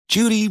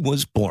Judy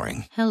was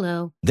boring.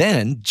 Hello.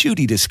 Then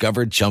Judy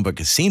discovered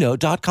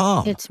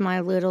ChumbaCasino.com. It's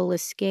my little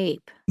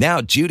escape. Now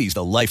Judy's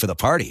the life of the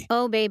party.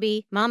 Oh,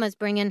 baby, mama's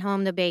bringing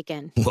home the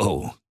bacon.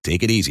 Whoa,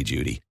 take it easy,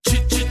 Judy.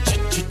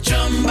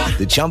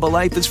 The Chumba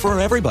life is for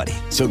everybody.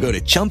 So go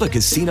to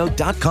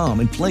ChumbaCasino.com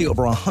and play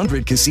over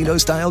 100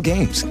 casino-style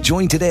games.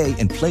 Join today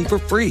and play for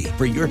free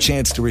for your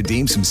chance to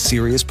redeem some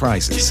serious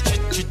prizes.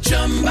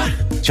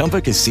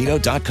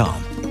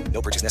 ChumbaCasino.com.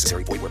 No purchase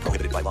necessary. Void where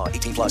prohibited by law.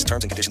 18 plus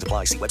terms and conditions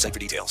apply. See website for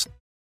details.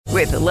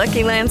 With the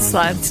Lucky Land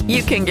Slots,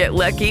 you can get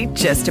lucky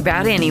just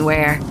about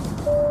anywhere.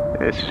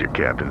 This is your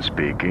captain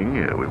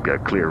speaking. We've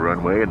got clear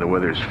runway and the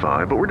weather's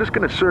fine, but we're just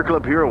going to circle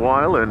up here a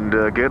while and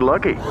get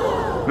lucky.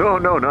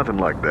 No, nothing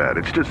like that.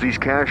 It's just these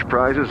cash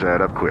prizes add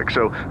up quick.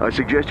 So I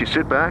suggest you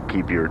sit back,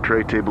 keep your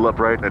tray table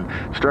upright, and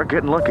start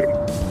getting lucky.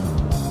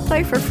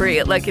 Play for free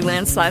at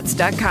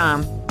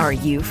LuckyLandSlots.com. Are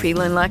you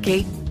feeling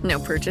lucky? No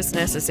purchase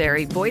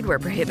necessary. Void where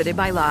prohibited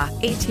by law.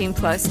 18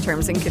 plus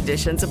terms and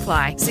conditions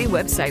apply. See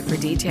website for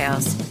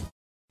details.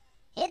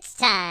 It's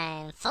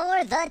time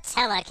for the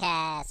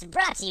telecast,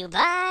 brought to you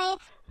by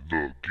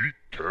the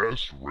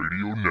Geekcast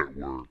Radio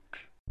Network.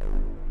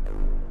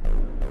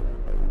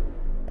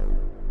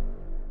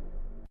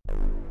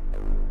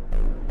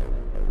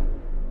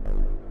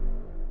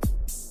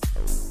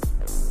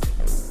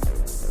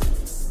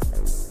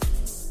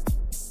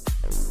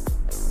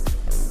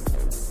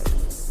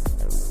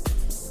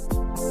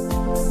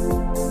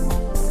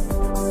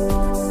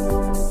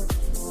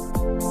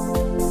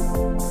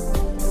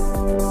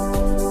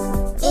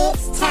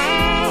 It's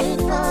time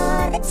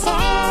for the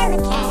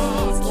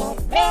telecast. Get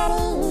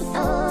ready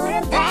for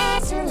a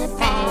blast from the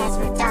past.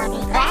 We're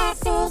talking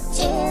classic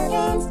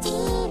children's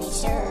TV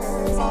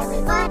shows that we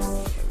watched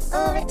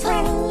over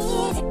 20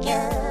 years ago.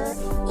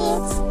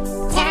 It's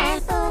time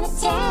for the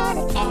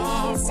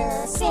telecast, so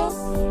sit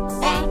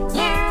back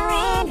now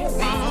and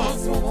relax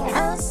with your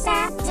host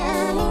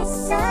Optimus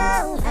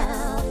Solo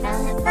from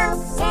the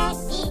folks at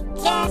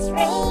Geekcast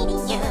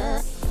Radio.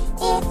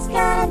 It's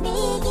gonna be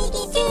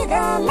geeky to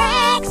the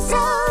max, so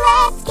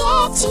let's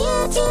get you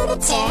to the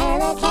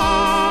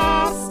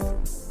telecast.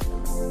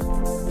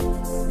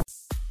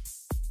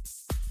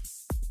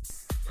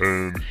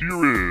 And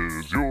here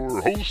is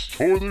your host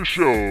for the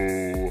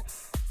show,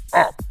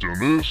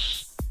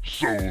 Optimus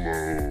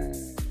Solo.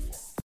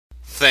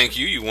 Thank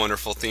you, you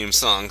wonderful theme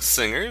song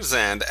singers,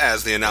 and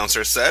as the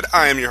announcer said,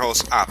 I am your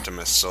host,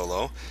 Optimus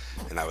Solo,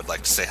 and I would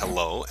like to say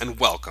hello and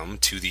welcome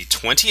to the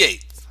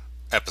 28th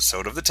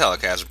episode of the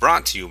telecast,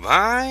 brought to you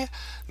by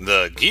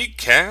the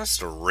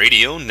Geekcast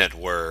Radio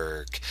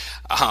Network.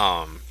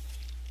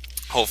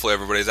 Hopefully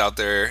everybody's out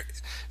there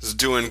is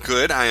doing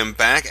good. I am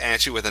back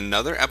at you with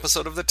another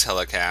episode of the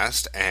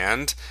telecast,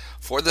 and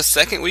for the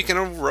second week in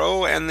a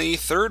row and the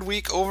third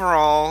week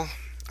overall,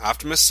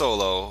 Optimus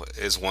Solo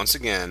is once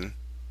again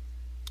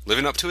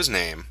living up to his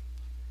name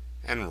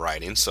and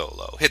riding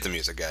solo. Hit the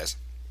music, guys.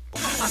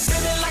 I'm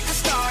spinning like a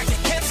star, you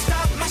can't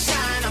stop my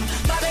shine. I'm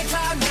flying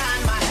cloud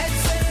nine, my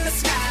head's in the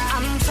sky.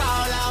 I'm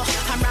solo,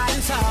 I'm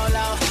riding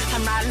solo,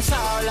 I'm riding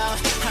solo,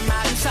 I'm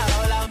riding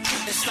solo.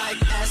 It's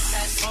like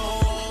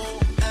S-S-O-L-O,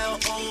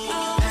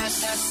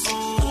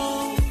 S-S-O-L-O,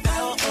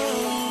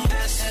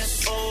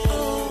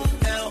 S-S-O-L-O.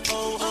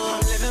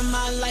 I'm living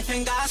my life,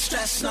 ain't got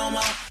stress no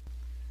more.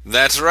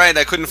 That's right,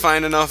 I couldn't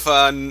find enough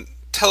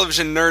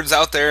television nerds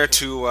out there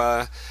to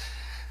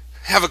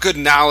have a good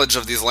knowledge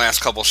of these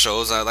last couple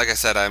shows. Like I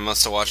said, I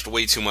must have watched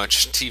way too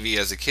much TV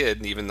as a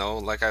kid, even though,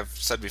 like I've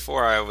said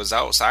before, I was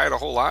outside a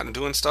whole lot and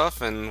doing stuff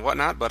and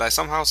whatnot, but I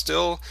somehow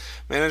still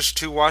managed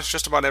to watch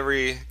just about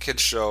every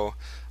kid's show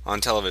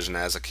on television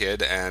as a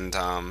kid, and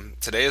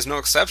today is no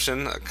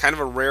exception. Kind of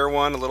a rare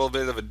one, a little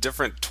bit of a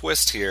different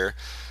twist here.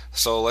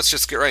 So let's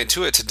just get right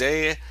into it.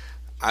 Today,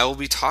 I will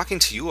be talking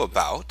to you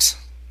about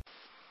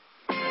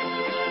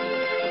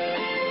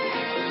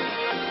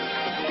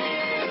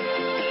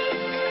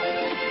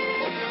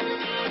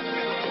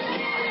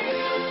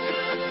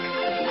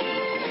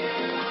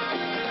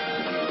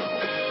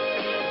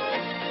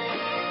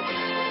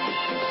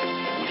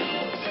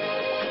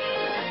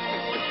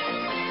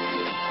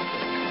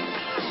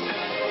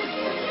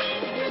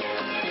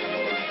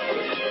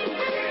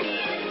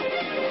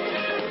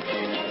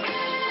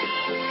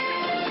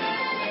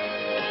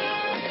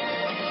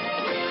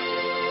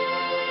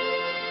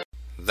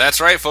That's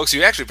right, folks.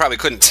 You actually probably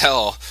couldn't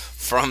tell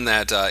from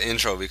that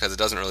intro because it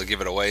doesn't really give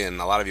it away,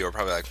 and a lot of you are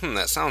probably like,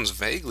 that sounds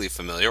vaguely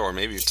familiar, or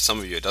maybe to some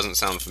of you it doesn't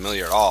sound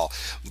familiar at all.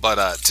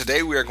 But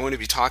today we are going to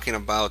be talking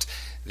about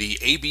the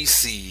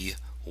ABC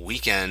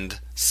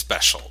Weekend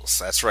Specials.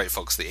 That's right,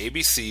 folks, the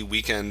ABC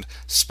Weekend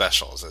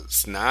Specials.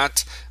 It's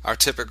not our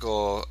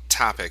typical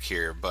topic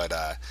here, but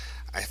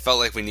I felt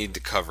like we need to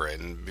cover it.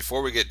 And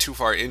before we get too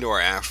far into our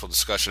actual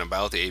discussion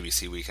about the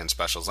ABC Weekend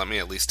Specials, let me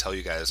at least tell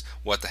you guys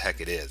what the heck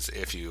it is,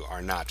 if you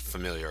are not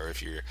familiar, or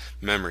if your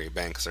memory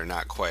banks are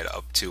not quite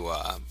up to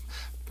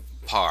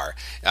par.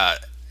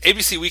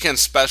 ABC Weekend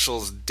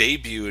Specials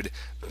debuted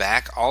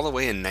back all the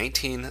way in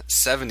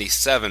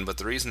 1977, but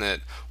the reason it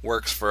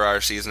works for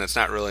our season, it's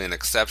not really an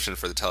exception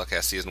for the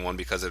telecast season 1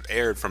 because it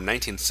aired from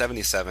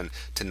 1977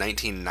 to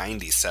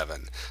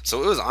 1997.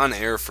 So it was on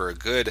air for a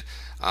good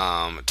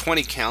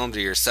 20 calendar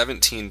years,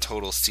 17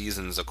 total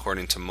seasons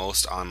according to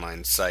most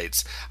online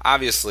sites.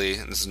 Obviously,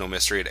 and this is no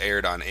mystery, it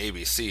aired on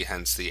ABC,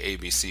 hence the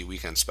ABC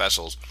Weekend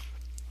Specials.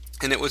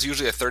 And it was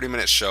usually a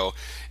 30-minute show,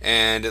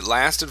 and it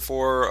lasted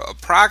for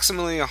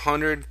approximately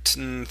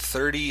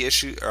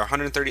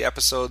 130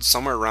 episodes,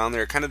 somewhere around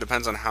there. It kind of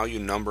depends on how you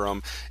number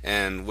them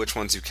and which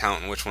ones you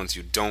count and which ones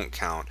you don't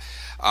count.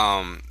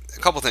 A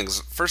couple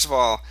things. First of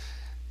all,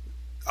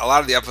 a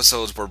lot of the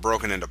episodes were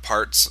broken into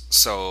parts,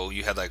 so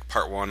you had like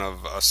part 1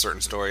 of a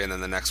certain story, and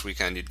then the next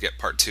weekend you'd get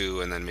part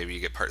 2, and then maybe you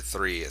get part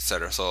 3,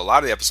 etc. So a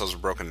lot of the episodes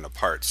were broken into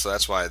parts, so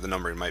that's why the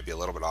numbering might be a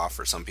little bit off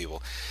for some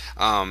people.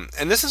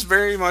 And this is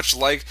very much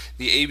like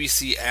the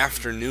ABC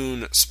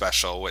Afternoon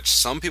Special, which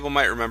some people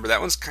might remember. That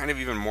one's kind of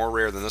even more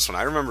rare than this one.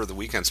 I remember the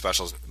weekend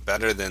specials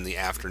better than the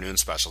afternoon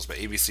specials, but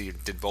ABC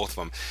did both of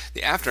them.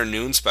 The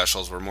afternoon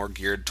specials were more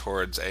geared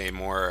towards a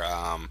more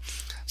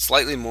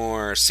slightly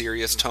more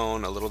serious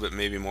tone, a little bit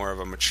maybe more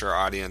of a mature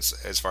audience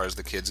as far as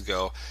the kids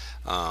go,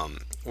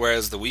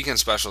 whereas the weekend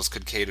specials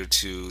could cater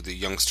to the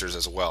youngsters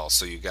as well,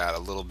 so you got a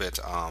little bit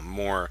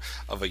more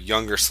of a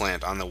younger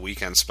slant on the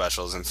weekend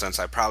specials. And since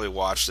I probably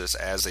watched this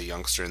as a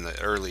youngster in the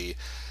early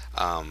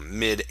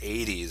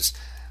mid-80s,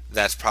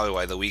 that's probably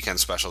why the weekend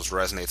specials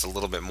resonates a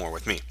little bit more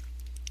with me.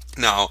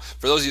 Now,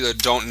 for those of you that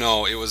don't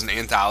know, it was an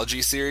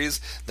anthology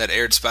series that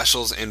aired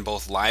specials in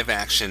both live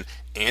action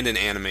and in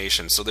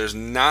animation. So there's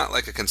not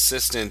like a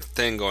consistent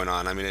thing going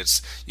on. I mean,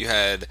 you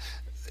had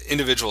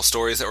individual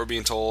stories that were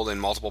being told in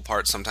multiple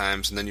parts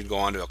sometimes, and then you'd go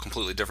on to a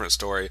completely different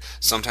story.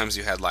 Sometimes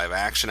you had live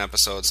action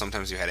episodes,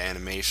 sometimes you had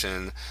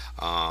animation,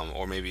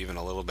 or maybe even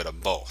a little bit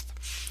of both.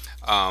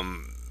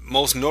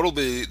 Most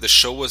notably, the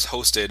show was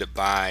hosted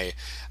by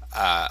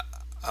a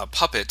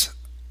puppet,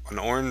 an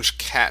orange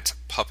cat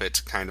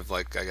puppet, kind of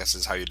like, I guess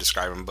is how you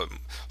describe him, but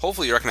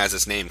hopefully you recognize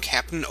his name,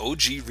 Captain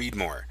O.G.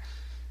 Reedmore.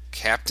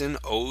 Captain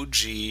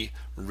O.G.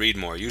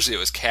 Reedmore. Usually it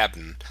was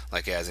Captain,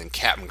 like as in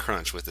Captain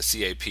Crunch with the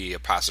C-A-P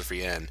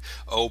apostrophe N,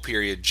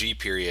 O.G.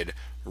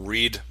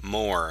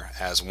 Reedmore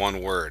as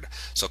one word.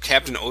 So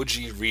Captain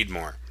O.G.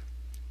 Reedmore.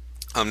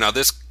 Now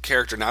this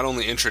character not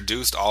only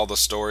introduced all the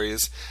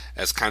stories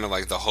as kind of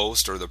like the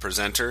host or the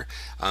presenter,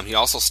 he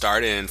also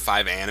starred in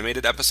 5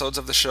 animated episodes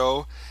of the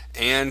show,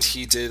 and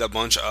he did a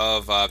bunch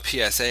of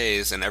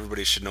PSAs, and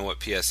everybody should know what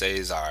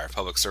PSAs are,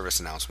 public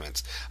service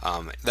announcements,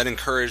 that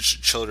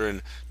encourage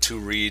children to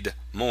read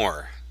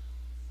more.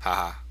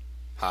 Ha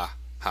ha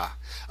ha.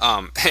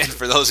 And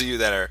for those of you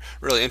that are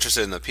really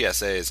interested in the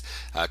PSAs,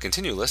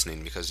 continue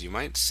listening because you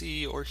might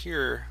see or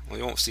hear, well,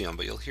 you won't see them,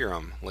 but you'll hear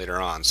them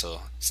later on,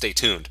 so stay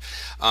tuned.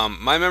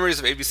 My memories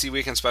of ABC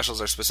Weekend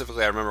Specials are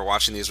specifically, I remember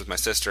watching these with my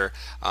sister.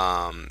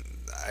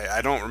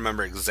 I don't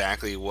remember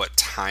exactly what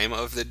time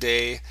of the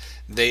day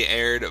they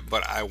aired,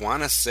 but I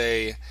want to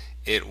say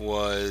it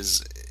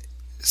was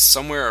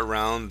somewhere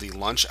around the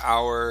lunch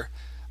hour.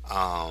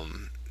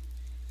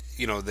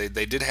 You know,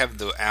 they did have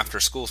the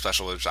after school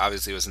special, which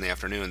obviously was in the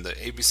afternoon. The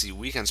ABC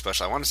Weekend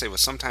Special, I want to say,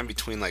 was sometime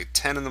between like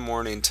 10 in the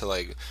morning to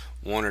like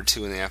 1 or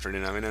 2 in the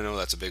afternoon. I mean, I know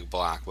that's a big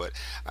block, but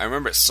I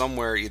remember it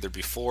somewhere either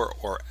before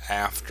or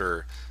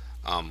after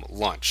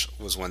lunch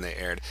was when they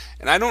aired.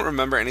 And I don't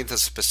remember any of the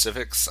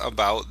specifics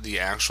about the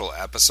actual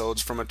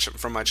episodes from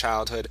my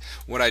childhood.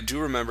 What I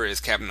do remember is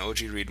Captain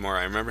O.G. Reedmore.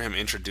 I remember him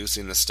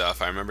introducing the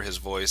stuff. I remember his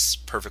voice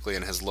perfectly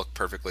and his look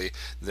perfectly.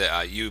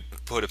 That you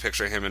put a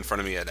picture of him in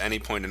front of me at any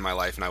point in my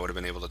life and I would have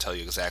been able to tell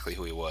you exactly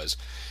who he was.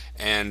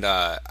 And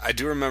I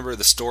do remember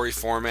the story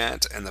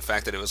format and the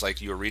fact that it was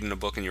like you were reading a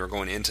book and you were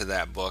going into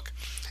that book,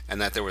 and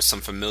that there was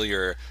some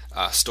familiar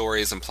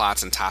stories and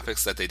plots and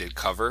topics that they did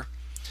cover.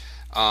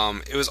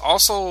 It was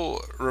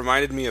also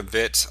reminded me a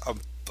bit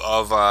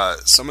of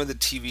some of the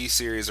TV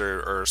series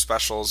or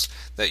specials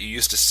that you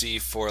used to see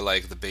for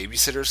like the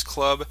Babysitters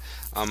Club.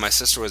 My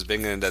sister was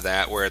big into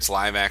that, where it's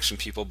live action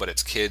people but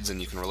it's kids and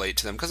you can relate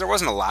to them, because there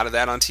wasn't a lot of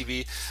that on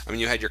TV. I mean,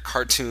 you had your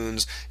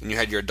cartoons and you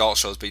had your adult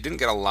shows, but you didn't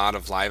get a lot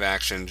of live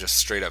action, just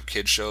straight up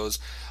kid shows.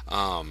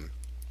 And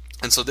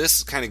so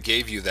this kind of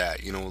gave you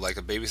that, you know, like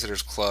a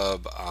Babysitters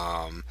Club,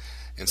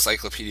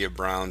 Encyclopedia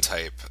Brown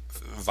type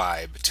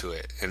vibe to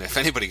it. And if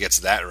anybody gets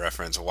that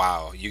reference,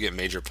 wow, you get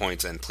major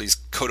points, and please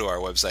go to our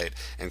website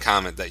and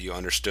comment that you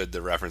understood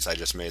the reference I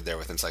just made there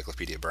with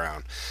Encyclopedia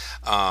Brown.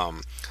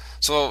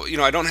 So, you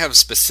know, I don't have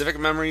specific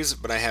memories,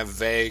 but I have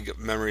vague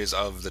memories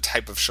of the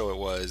type of show it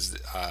was,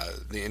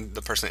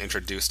 the person that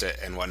introduced it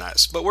and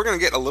whatnot. But we're going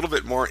to get a little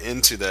bit more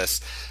into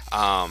this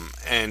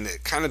and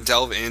kind of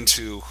delve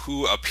into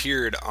who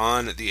appeared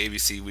on the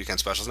ABC Weekend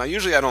Specials. Now,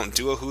 usually I don't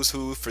do a who's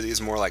who for these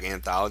more like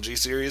anthology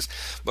series,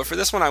 but for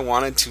this one I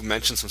wanted to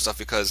mention some stuff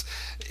because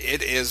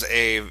it is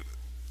a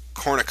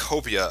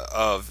cornucopia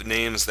of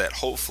names that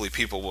hopefully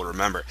people will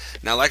remember.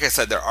 Now, like I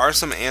said, there are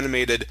some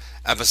animated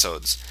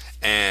episodes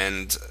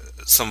and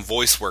some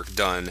voice work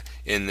done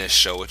in this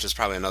show, which is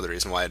probably another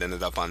reason why it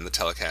ended up on the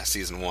telecast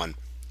season 1.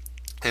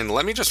 And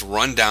let me just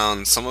run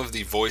down some of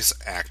the voice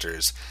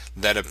actors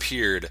that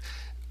appeared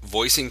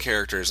voicing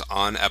characters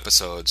on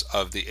episodes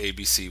of the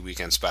ABC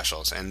Weekend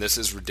Specials. And this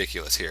is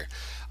ridiculous here.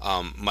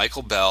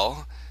 Michael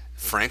Bell,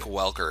 Frank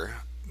Welker,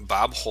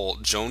 Bob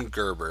Holt, Joan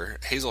Gerber,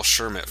 Hazel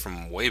Shermitt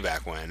from way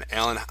back when,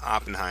 Alan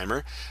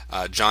Oppenheimer,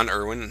 John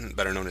Irwin,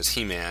 better known as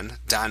He-Man,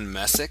 Don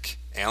Messick,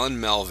 Alan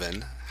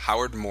Melvin,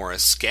 Howard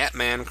Morris,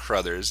 Scatman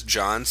Crothers,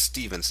 John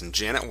Stevenson,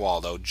 Janet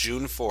Waldo,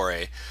 June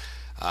Foray,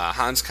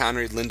 Hans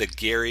Conried, Linda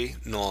Gary,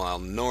 Noel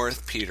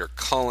North, Peter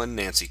Cullen,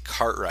 Nancy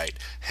Cartwright,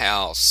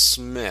 Hal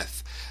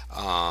Smith,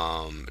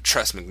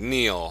 Tress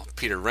McNeil,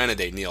 Peter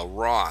Renaday, Neil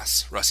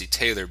Ross, Russie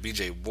Taylor,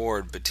 B.J.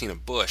 Ward, Bettina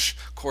Bush,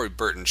 Corey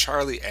Burton,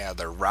 Charlie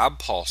Adler, Rob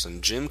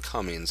Paulson, Jim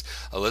Cummings,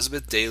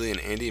 Elizabeth Daly, and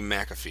Andy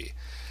McAfee.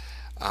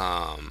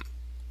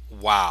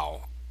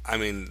 Wow. I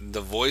mean,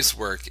 the voice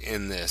work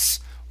in this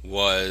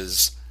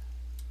was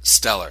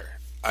stellar.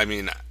 I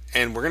mean,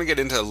 and we're going to get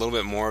into a little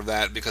bit more of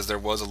that because there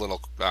was a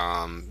little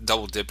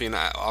double dipping,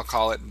 I'll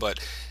call it,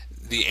 but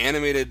the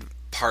animated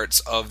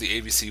parts of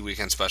the ABC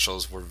Weekend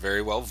Specials were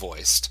very well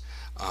voiced,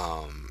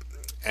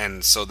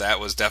 and so that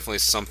was definitely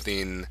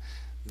something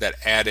that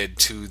added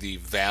to the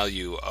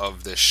value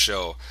of this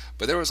show.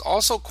 But there was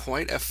also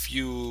quite a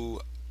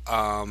few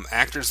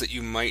actors that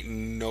you might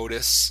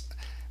notice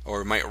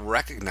or might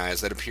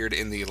recognize that appeared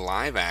in the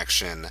live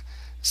action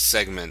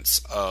segments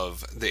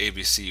of the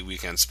ABC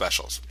Weekend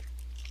Specials.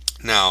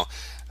 Now,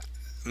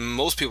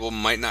 most people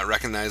might not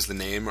recognize the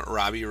name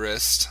Robbie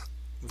Rist,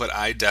 but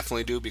I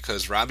definitely do,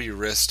 because Robbie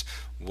Rist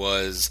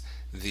was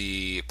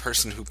the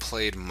person who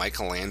played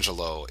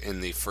Michelangelo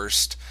in the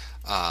first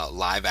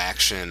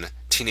live-action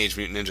Teenage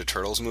Mutant Ninja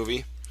Turtles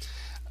movie.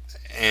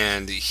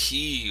 And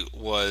he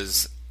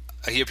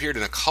appeared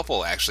in a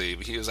couple, actually.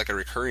 He was like a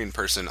recurring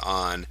person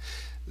on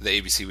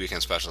the ABC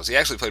Weekend Specials. He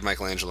actually played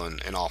Michelangelo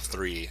in all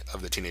 3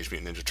 of the Teenage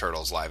Mutant Ninja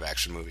Turtles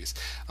live-action movies.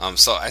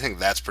 So I think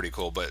that's pretty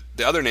cool. But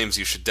the other names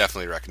you should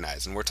definitely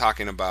recognize. And we're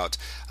talking about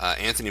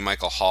Anthony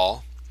Michael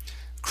Hall,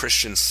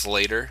 Christian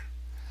Slater,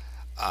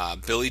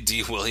 Billy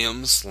D.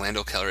 Williams,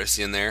 Lando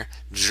Calrissian there,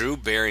 Drew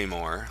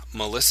Barrymore,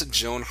 Melissa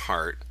Joan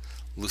Hart,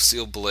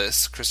 Lucille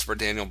Bliss, Christopher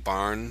Daniel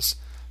Barnes,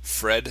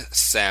 Fred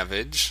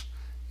Savage,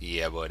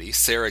 yeah buddy,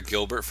 Sarah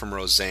Gilbert from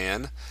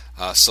Roseanne,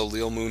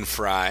 Soleil Moon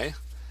Frye,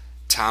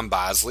 Tom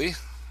Bosley,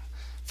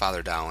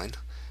 Father Dowling,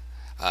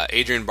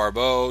 Adrienne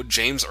Barbeau,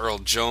 James Earl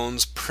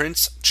Jones,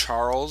 Prince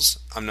Charles,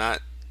 I'm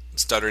not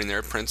stuttering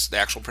there, the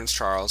actual Prince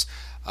Charles,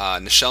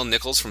 Nichelle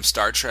Nichols from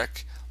Star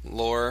Trek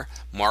lore,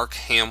 Mark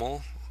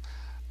Hamill,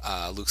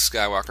 Luke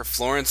Skywalker,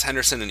 Florence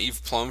Henderson and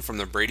Eve Plum from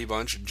the Brady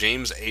Bunch,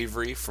 James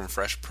Avery from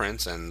Fresh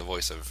Prince and the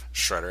voice of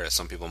Shredder, as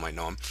some people might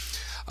know him.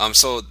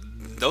 So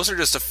those are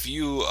just a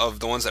few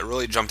of the ones that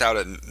really jumped out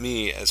at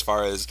me as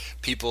far as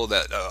people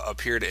that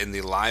appeared in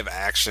the live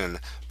action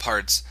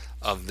parts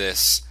of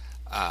this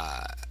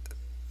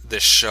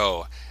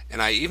show.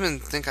 And I even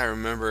think I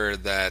remember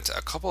that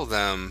a couple of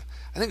them,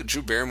 I think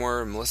Drew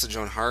Barrymore, Melissa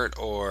Joan Hart,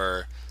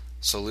 or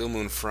Soleil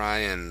Moon Frye,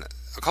 and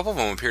a couple of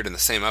them appeared in the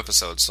same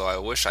episode, so I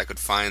wish I could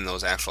find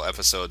those actual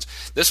episodes.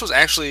 This was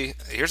actually,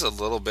 here's a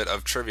little bit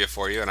of trivia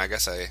for you, and I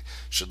guess I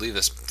should leave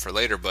this for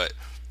later, but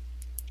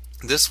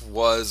this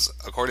was,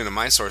 according to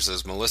my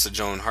sources, Melissa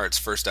Joan Hart's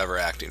first ever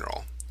acting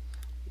role,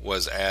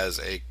 was as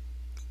a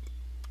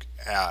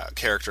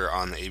character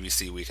on the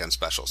ABC Weekend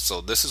Specials. So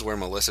this is where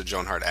Melissa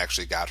Joan Hart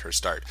actually got her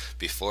start,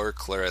 before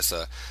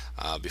Clarissa,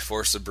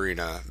 before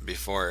Sabrina,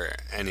 before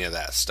any of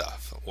that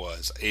stuff,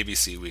 was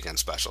ABC Weekend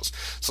Specials.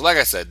 So like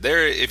I said,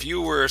 if you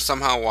were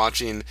somehow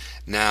watching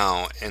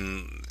now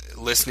and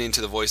listening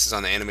to the voices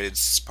on the animated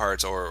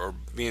parts, or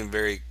being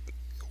very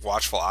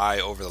watchful eye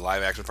over the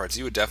live action parts,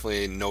 you would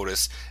definitely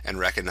notice and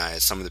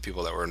recognize some of the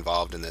people that were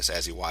involved in this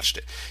as you watched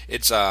it.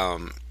 It's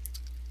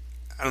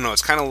I don't know,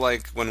 it's kind of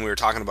like when we were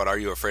talking about Are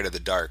You Afraid of the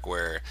Dark,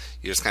 where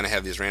you just kind of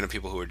have these random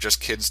people who are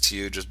just kids to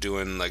you, just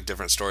doing like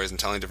different stories and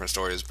telling different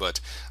stories, but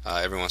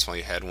every once in a while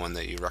you had one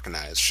that you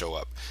recognize show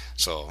up.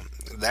 So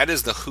that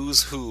is the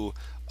who's who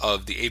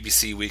of the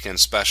ABC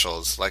Weekend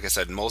Specials. Like I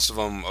said, most of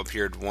them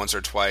appeared once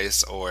or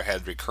twice or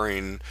had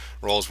recurring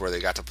roles where they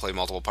got to play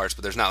multiple parts,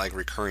 but there's not like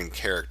recurring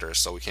characters,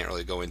 so we can't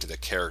really go into the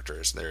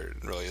characters. There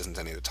really isn't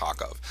any to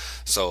talk of.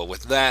 So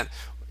with that,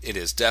 it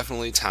is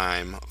definitely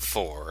time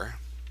for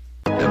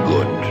the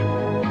good,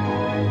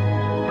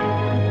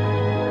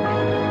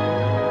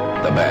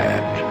 the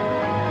bad,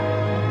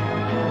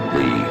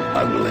 the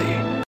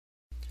ugly.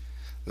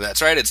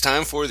 That's right, it's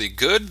time for the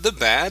good, the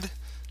bad,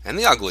 and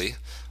the ugly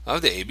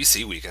of the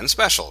ABC Weekend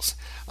Specials.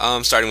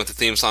 Starting with the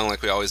theme song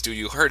like we always do.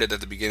 You heard it at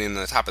the beginning and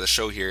the top of the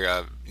show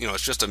here.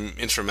 It's just an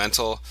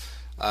instrumental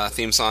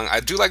theme song. I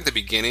do like the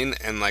beginning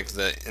and like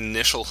the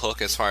initial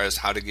hook as far as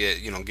how to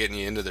getting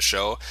you into the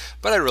show,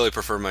 but I really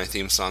prefer my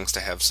theme songs to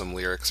have some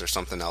lyrics or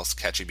something else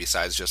catchy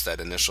besides just that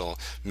initial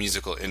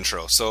musical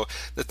intro. So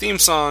the theme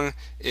song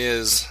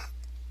is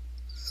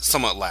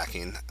somewhat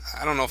lacking.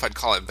 I don't know if I'd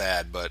call it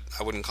bad, but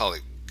I wouldn't call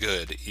it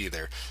good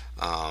either.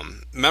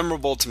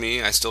 Memorable to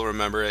me, I still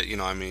remember it.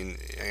 I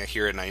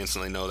hear it and I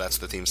instantly know that's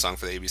the theme song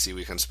for the ABC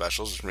Weekend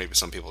Specials, which maybe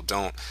some people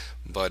don't,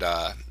 but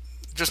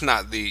just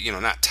not the,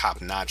 not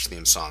top-notch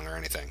theme song or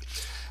anything.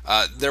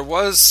 There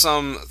was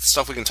some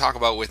stuff we can talk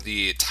about with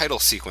the title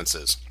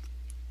sequences.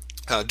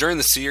 During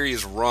the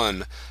series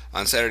run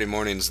on Saturday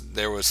mornings,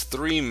 there was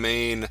 3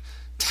 main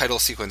title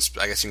sequence,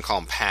 I guess you can call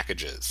them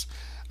packages.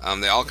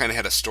 They all kind of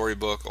had a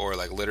storybook or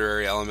like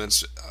literary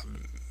elements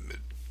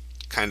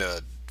kind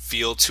of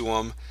feel to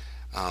them,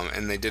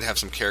 and they did have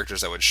some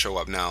characters that would show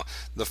up. Now,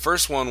 the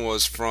first one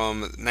was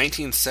from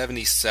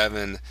 1977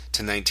 to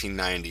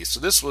 1990, so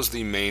this was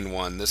the main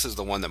one. This is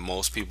the one that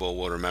most people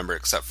will remember,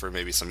 except for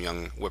maybe some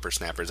young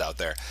whippersnappers out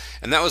there,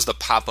 and that was the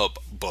pop-up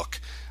book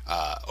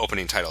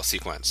opening title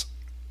sequence.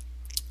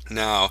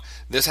 Now,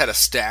 this had a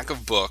stack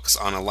of books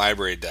on a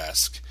library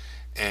desk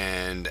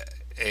and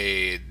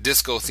a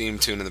disco theme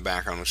tune in the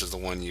background, which is the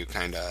one you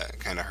kind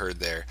of heard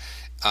there.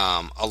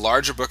 A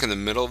larger book in the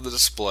middle of the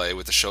display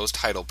with the show's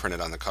title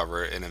printed on the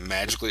cover, and it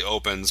magically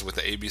opens with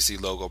the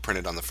ABC logo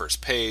printed on the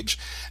first page,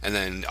 and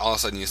then all of a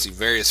sudden you see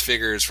various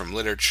figures from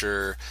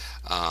literature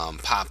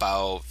pop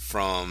out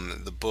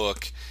from the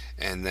book,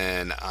 and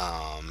then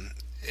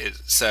it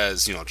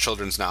says,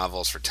 children's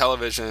novels for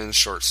television,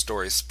 short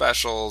story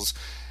specials,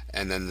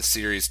 and then the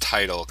series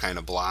title kind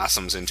of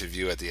blossoms into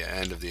view at the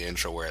end of the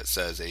intro where it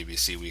says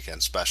ABC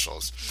Weekend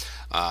Specials.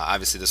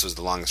 Obviously, this was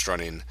the longest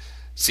running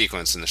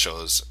sequence in the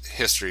show's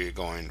history,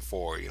 going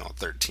for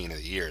 13 of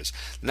the years.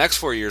 The next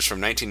 4 years,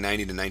 from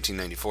 1990 to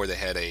 1994, they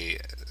had a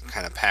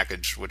kind of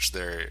package which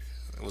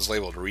was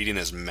labeled Reading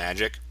is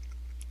Magic.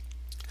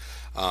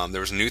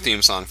 There was a new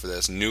theme song for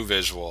this, new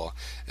visual,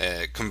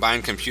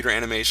 combined computer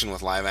animation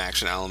with live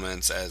action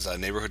elements as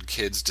neighborhood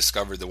kids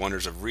discovered the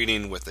wonders of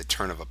reading with a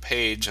turn of a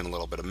page and a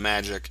little bit of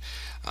magic.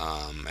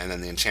 And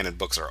then the enchanted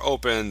books are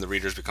open, the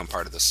readers become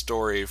part of the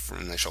story,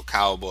 and they show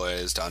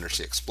cowboys to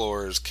undersea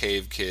explorers,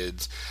 cave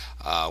kids.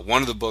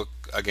 One of the book,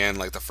 again,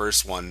 like the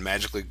first one,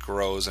 magically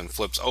grows and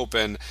flips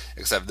open,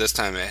 except this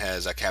time it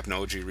has Captain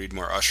O.G.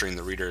 Reedmore ushering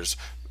the readers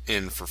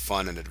in for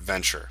fun and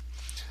adventure.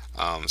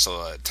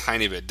 So a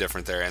tiny bit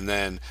different there. And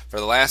then for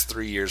the last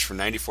 3 years, from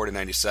 94 to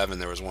 97,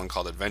 there was one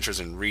called Adventures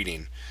in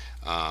Reading.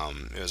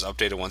 It was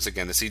updated once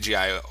again. The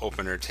CGI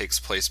opener takes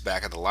place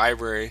back at the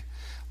library,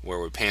 where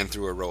we pan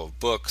through a row of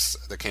books.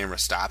 The camera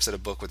stops at a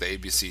book with the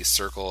ABC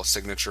circle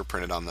signature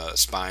printed on the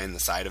spine, the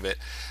side of it.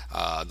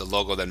 The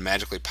logo then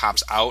magically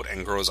pops out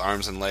and grows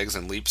arms and legs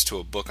and leaps to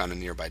a book on a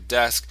nearby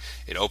desk.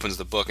 It opens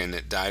the book and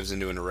it dives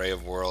into an array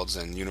of worlds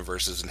and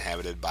universes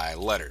inhabited by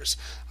letters.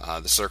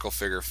 The circle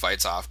figure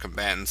fights off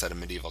combatants at a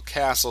medieval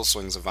castle,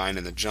 swings a vine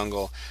in the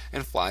jungle,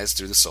 and flies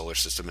through the solar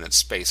system in its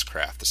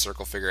spacecraft. The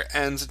circle figure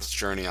ends its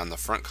journey on the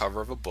front cover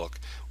of a book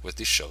with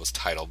the show's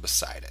title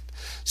beside it.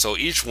 So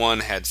each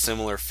one had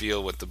similar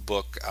feel with the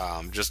book,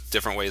 just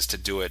different ways to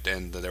do it,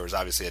 and there was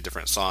obviously a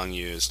different song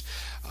used.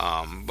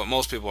 But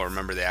most people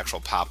remember the actual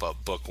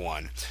pop-up book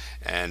one.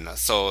 And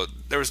so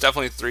there was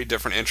definitely 3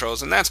 different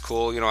intros, and that's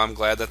cool. I'm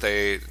glad that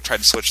they tried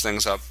to switch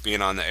things up,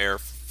 being on the air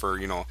for,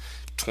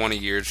 20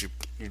 years. You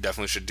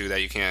definitely should do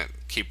that. You can't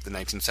keep the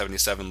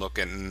 1977 look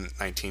in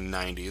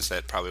 1990s.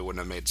 That probably wouldn't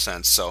have made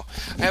sense. So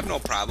I have no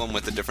problem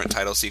with the different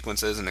title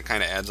sequences, and it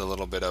kind of adds a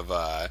little bit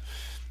of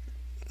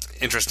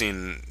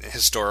interesting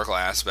historical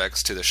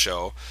aspects to the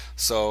show.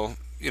 So,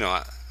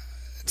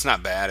 it's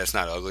not bad, it's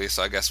not ugly,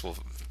 so I guess we'll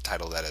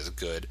title that as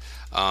good.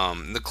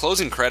 The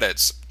closing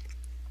credits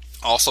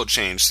also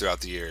changed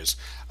throughout the years.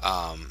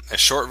 A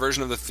short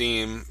version of the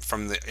theme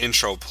from the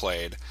intro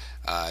played,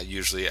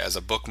 usually as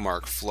a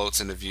bookmark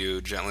floats into view,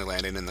 gently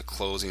landing in the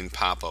closing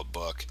pop-up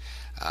book.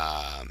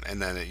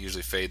 And then it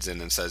usually fades in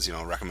and says,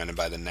 recommended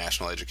by the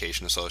National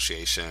Education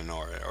Association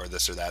or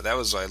this or that. That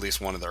was at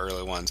least one of the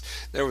early ones.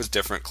 There was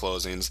different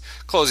closings.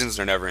 Closings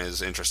are never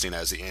as interesting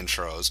as the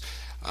intros.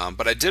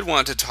 But I did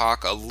want to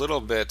talk a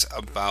little bit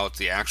about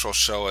the actual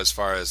show as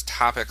far as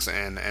topics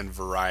and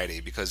variety,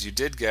 because you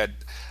did get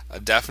a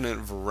definite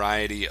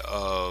variety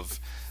of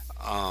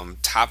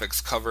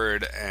topics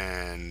covered,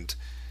 and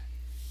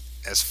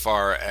as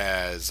far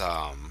as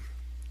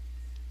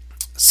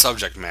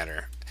subject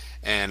matter.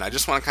 And I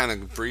just want to kind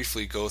of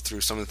briefly go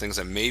through some of the things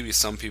that maybe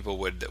some people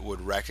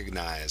would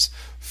recognize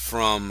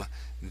from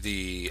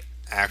the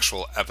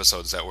actual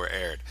episodes that were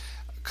aired.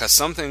 Because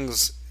some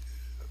things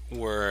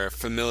were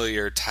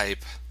familiar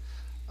type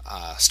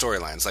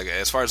storylines. Like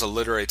as far as the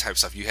literary type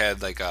stuff, you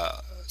had like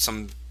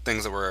some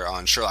things that were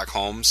on Sherlock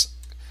Holmes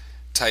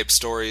type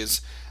stories.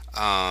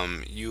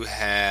 You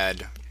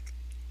had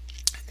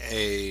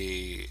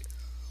a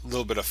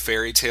little bit of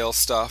fairy tale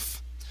stuff.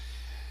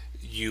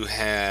 You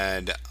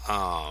had,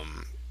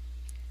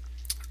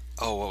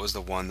 what was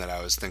the one that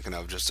I was thinking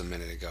of just a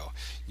minute ago?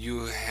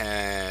 You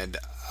had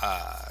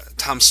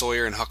Tom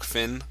Sawyer and Huck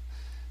Finn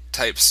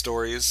type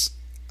stories.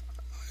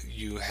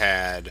 You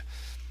had,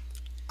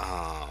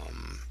 now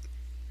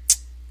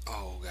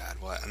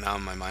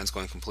my mind's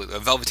going completely. A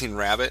Velveteen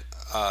Rabbit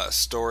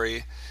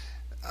story.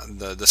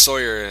 the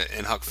Sawyer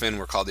and Huck Finn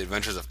were called The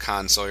Adventures of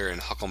Con Sawyer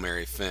and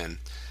Huckleberry Finn.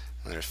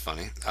 There's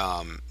funny.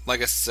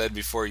 Like I said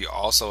before, you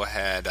also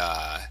had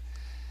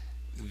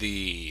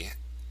the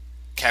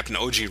Captain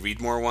O.G.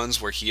 Reedmore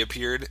ones where he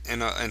appeared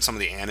in some of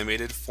the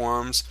animated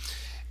forms.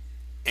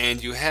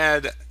 And you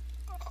had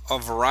a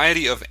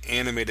variety of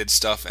animated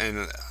stuff,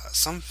 and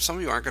some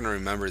of you aren't going to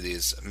remember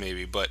these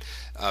maybe, but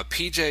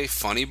PJ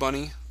Funny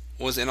Bunny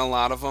was in a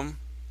lot of them.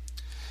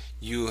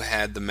 You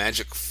had the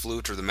Magic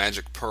Flute or the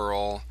Magic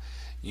Pearl.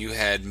 You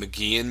had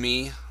McGee and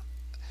Me.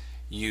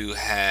 You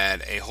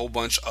had a whole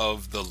bunch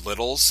of the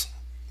Littles,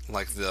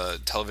 like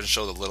the television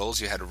show The Littles.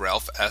 You had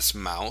Ralph S.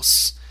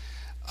 Mouse.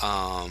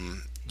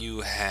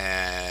 You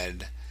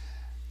had,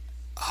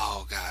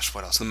 oh gosh,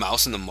 what else? The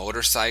Mouse and the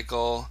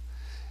Motorcycle.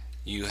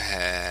 You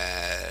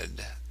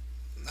had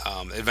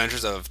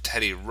Adventures of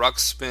Teddy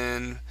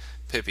Ruxpin,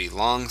 Pippi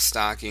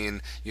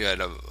Longstocking. You had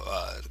a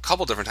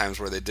couple different times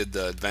where they did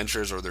the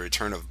Adventures or the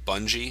Return of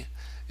Bungie,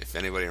 if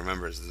anybody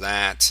remembers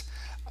that.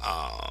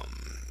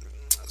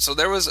 So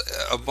there was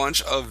a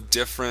bunch of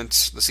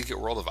different, The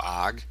Secret World of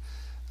Og.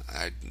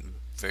 I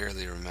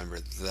barely remember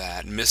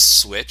that. Miss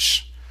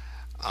Switch.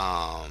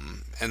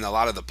 And a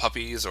lot of the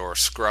puppies or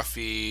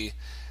Scruffy.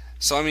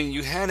 So, I mean,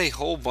 you had a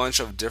whole bunch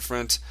of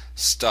different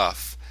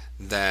stuff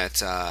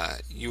that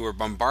you were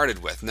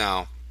bombarded with.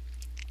 Now,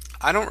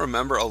 I don't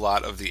remember a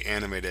lot of the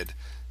animated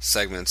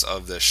segments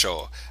of this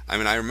show. I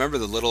mean, I remember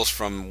the Littles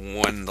from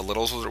when the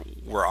Littles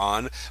were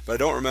on, but I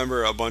don't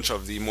remember a bunch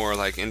of the more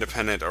like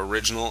independent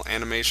original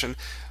animation.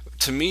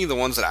 To me, the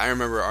ones that I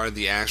remember are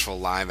the actual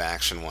live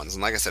action ones.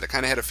 And like I said, it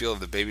kind of had a feel of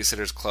the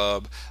Babysitter's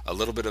Club, a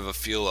little bit of a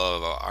feel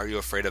of Are You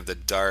Afraid of the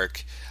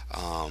Dark,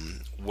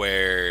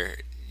 where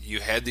you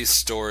had these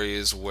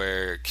stories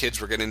where kids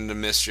were getting into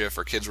mischief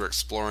or kids were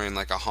exploring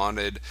like a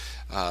haunted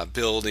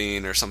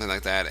building or something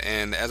like that.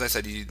 And as I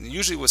said, you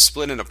usually was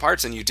split into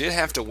parts, and you did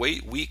have to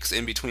wait weeks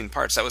in between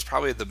parts. That was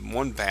probably the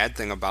one bad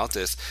thing about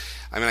this.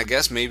 I mean, I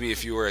guess maybe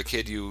if you were a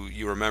kid,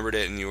 you remembered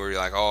it and you were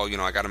like, oh,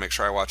 I got to make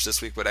sure I watch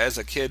this week. But as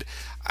a kid,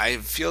 I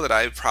feel that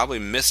I probably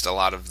missed a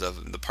lot of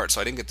the parts,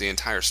 so I didn't get the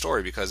entire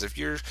story. Because if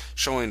you're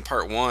showing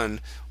part 1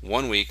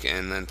 one week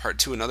and then part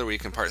 2 another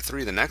week and part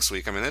 3 the next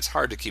week, I mean, that's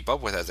hard to keep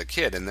up with as a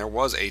kid. And there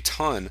was a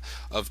ton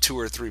of 2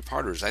 or 3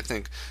 parters. I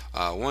think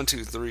 1,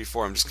 2, 3,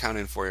 4, I'm just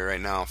counting for you right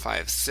now,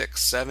 5,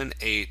 6, 7,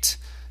 8,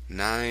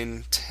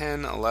 9,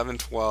 10, 11,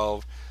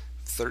 12,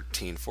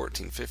 13,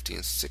 14,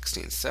 15,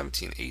 16,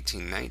 17,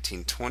 18,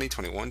 19, 20,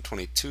 21,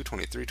 22,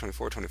 23,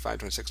 24, 25,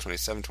 26,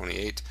 27,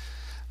 28,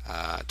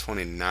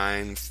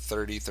 29,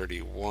 30,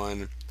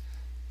 31,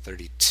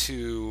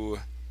 32,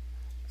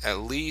 at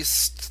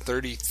least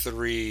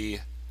 33,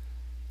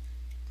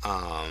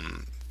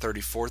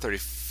 34,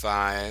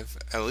 35,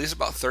 at least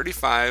about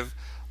 35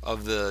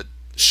 of the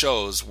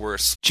shows were...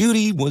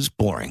 Judy was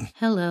boring.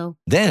 Hello.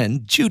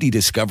 Then Judy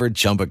discovered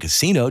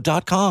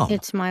ChumbaCasino.com.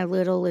 It's my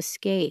little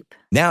escape.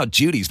 Now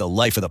Judy's the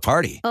life of the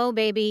party. Oh,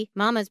 baby,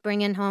 mama's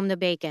bringing home the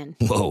bacon.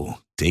 Whoa,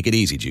 take it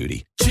easy,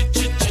 Judy.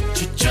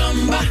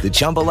 The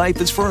Chumba life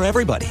is for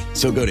everybody.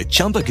 So go to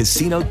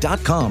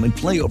ChumbaCasino.com and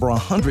play over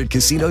 100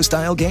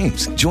 casino-style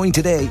games. Join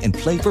today and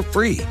play for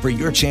free for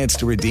your chance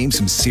to redeem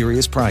some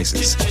serious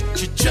prizes.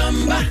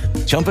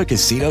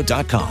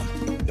 ChumbaCasino.com.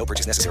 No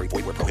purchase necessary.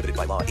 Void where prohibited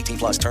by law. 18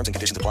 plus terms and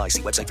conditions apply.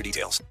 See website for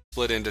details.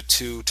 Split into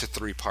 2 to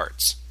 3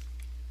 parts.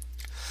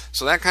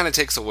 So that kind of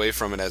takes away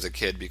from it as a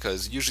kid,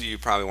 because usually you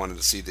probably wanted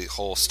to see the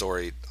whole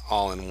story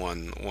all in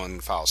one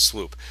foul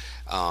swoop.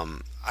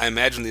 I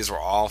imagine these were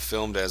all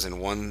filmed as in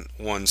one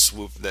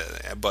swoop,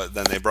 but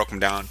then they broke them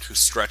down to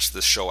stretch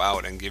the show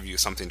out and give you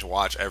something to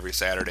watch every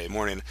Saturday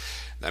morning.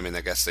 I mean,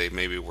 I guess they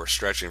maybe were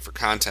stretching for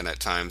content at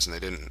times, and they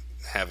didn't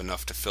have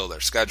enough to fill their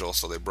schedule,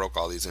 so they broke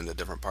all these into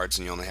different parts,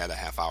 and you only had a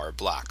half-hour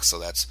block. So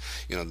that's,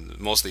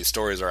 most of these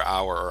stories are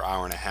hour or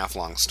hour and a half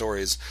long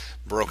stories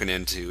broken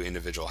into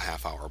individual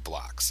half-hour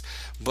blocks.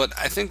 But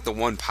I think the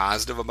one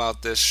positive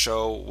about this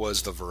show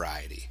was the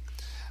variety.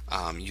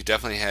 You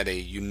definitely had a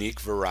unique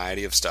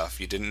variety of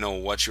stuff. You didn't know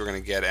what you were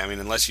going to get. I mean,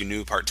 unless you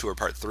knew part 2 or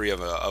part 3 of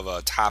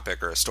a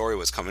topic or a story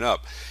was coming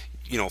up,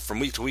 from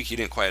week to week, you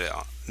didn't quite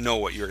know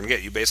what you were going to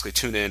get. You basically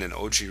tuned in, and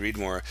O.G.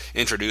 Reedmore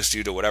introduced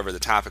you to whatever the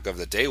topic of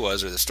the day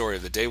was or the story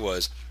of the day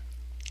was,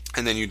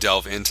 and then you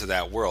delve into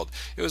that world.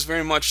 It was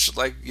very much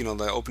like,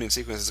 the opening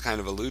sequences kind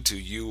of allude to.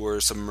 You were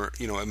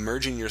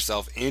immerging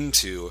yourself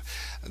into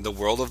the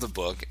world of the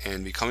book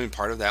and becoming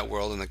part of that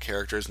world and the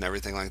characters and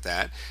everything like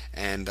that.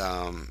 And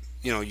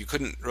you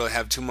couldn't really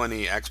have too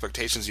many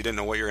expectations. You didn't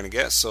know what you were going to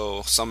get,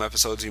 so some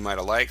episodes you might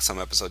have liked, some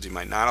episodes you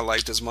might not have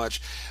liked as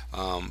much,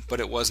 but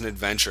it was an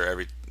adventure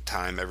every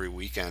time, every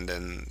weekend,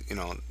 and,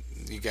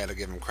 you got to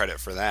give them credit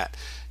for that.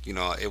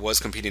 It was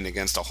competing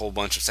against a whole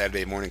bunch of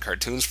Saturday morning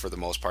cartoons for the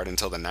most part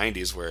until the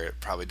 90s, where it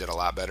probably did a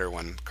lot better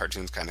when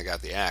cartoons kind of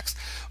got the axe,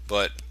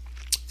 but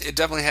it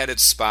definitely had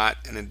its spot,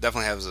 and it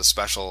definitely has a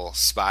special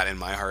spot in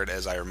my heart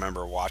as I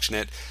remember watching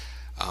it,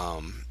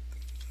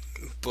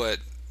 but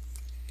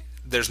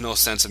there's no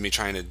sense of me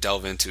trying to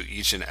delve into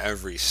each and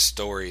every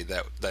story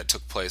that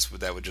took place.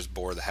 That would just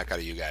bore the heck out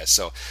of you guys.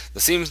 So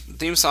the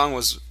theme song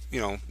was,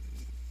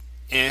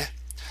 eh.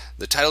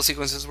 The title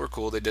sequences were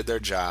cool. They did their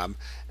job.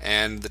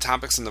 And the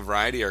topics and the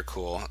variety are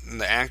cool. And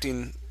the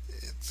acting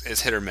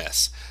is hit or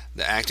miss.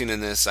 The acting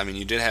in this, I mean,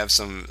 you did have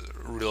some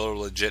real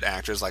legit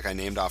actors like I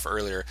named off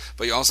earlier,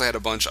 but you also had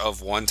a bunch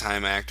of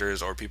one-time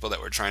actors or people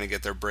that were trying to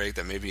get their break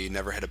that maybe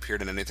never had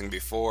appeared in anything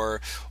before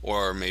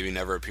or maybe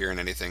never appear in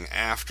anything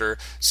after.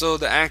 So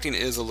the acting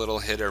is a little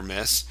hit or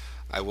miss.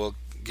 I will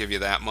give you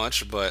that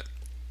much, but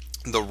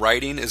the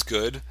writing is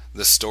good,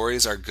 the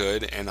stories are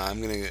good, and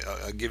I'm going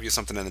to give you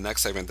something in the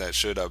next segment that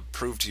should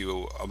prove to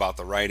you about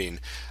the writing.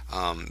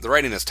 The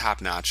writing is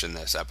top-notch in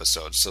this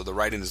episode, so the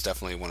writing is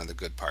definitely one of the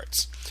good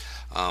parts.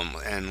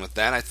 And with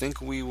that, I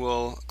think we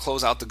will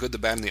close out the good, the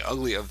bad, and the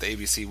ugly of the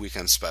ABC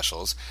Weekend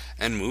Specials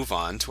and move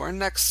on to our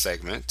next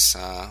segment.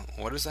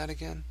 What is that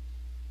again?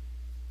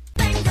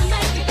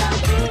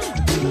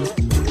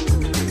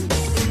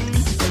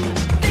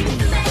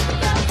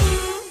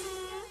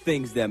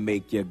 Things that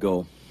make you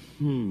go,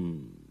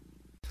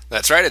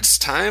 That's right, it's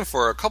time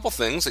for a couple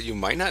things that you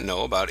might not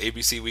know about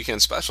ABC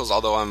Weekend Specials,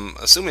 although I'm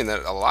assuming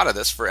that a lot of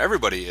this for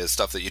everybody is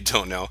stuff that you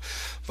don't know.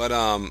 But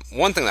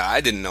one thing that I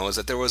didn't know is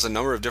that there was a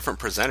number of different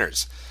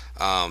presenters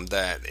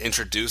that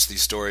introduced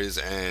these stories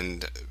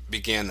and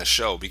began the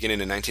show.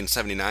 Beginning in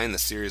 1979, the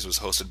series was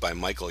hosted by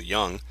Michael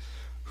Young,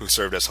 who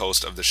served as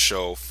host of the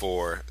show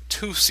for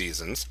 2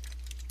 seasons.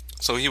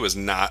 So he was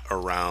not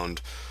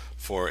around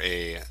for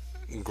a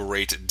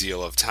great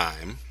deal of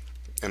time,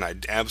 and I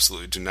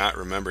absolutely do not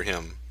remember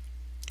him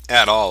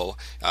at all.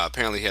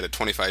 Apparently he had a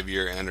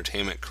 25-year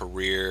entertainment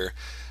career.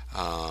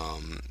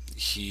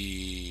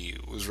 He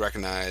was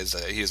recognized,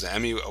 he is an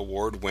Emmy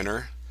Award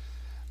winner.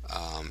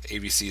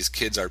 ABC's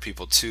Kids Are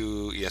People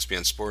Too,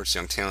 ESPN Sports,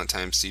 Young Talent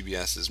Time,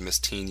 CBS's Miss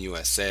Teen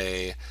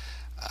USA.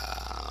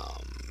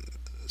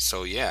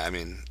 So yeah, I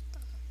mean,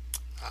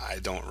 I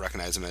don't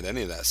recognize him at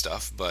any of that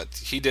stuff,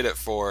 but he did it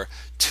for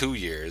 2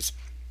 years.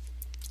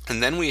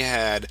 And then we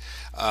had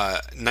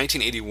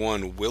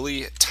 1981,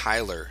 Willie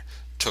Tyler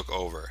took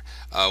over.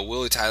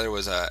 Willie Tyler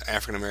was an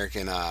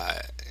African-American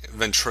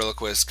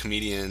ventriloquist,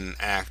 comedian,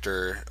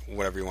 actor,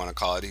 whatever you want to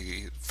call it.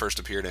 He first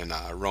appeared in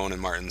Rowan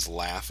and Martin's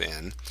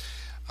Laugh-In.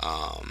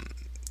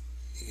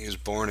 He was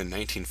born in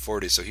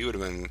 1940, so he would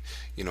have been,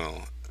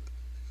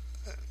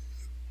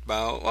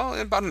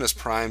 about in his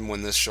prime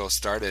when this show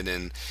started,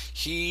 and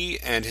he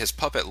and his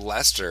puppet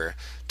Lester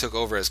took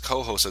over as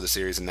co-hosts of the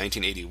series in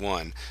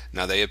 1981.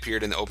 Now, they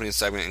appeared in the opening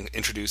segment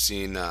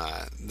introducing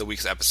the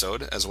week's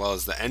episode, as well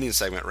as the ending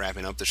segment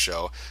wrapping up the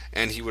show,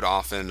 and he would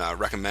often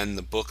recommend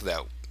the book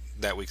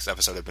that week's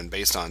episode had been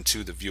based on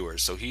to the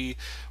viewers. So he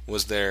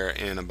was there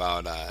in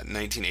about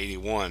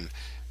 1981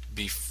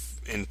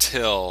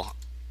 until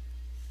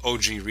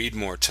O.G.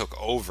 Reedmore took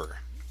over.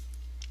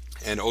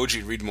 And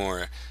O.G.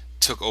 Reedmore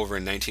took over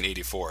in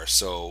 1984.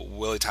 So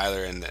Willie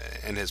Tyler and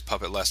his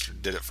puppet Lester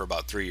did it for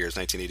about 3 years,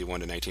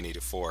 1981 to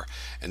 1984.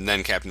 And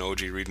then Captain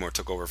O.G. Reedmore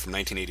took over from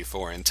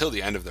 1984 until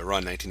the end of the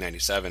run,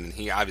 1997. And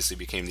he obviously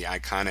became the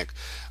iconic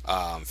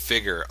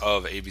figure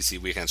of ABC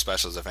Weekend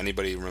Specials. If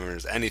anybody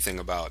remembers anything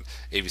about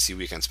ABC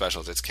Weekend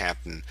Specials, it's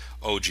Captain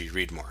O.G.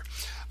 Reedmore.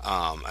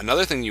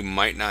 Another thing you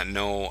might not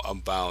know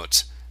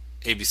about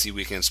ABC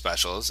Weekend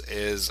Specials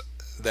is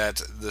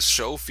that the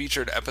show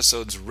featured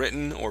episodes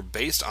written or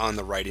based on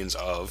the writings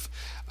of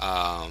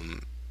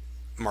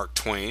Mark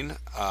Twain.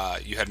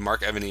 You had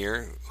Mark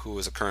Evanier, who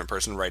was a current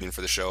person writing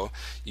for the show.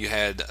 You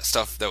had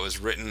stuff that was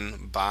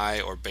written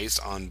by or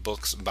based on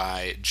books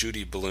by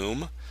Judy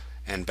Blume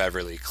and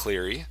Beverly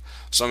Cleary.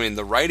 So, I mean,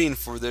 the writing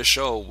for this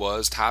show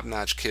was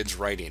top-notch kids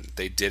writing.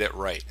 They did it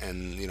right.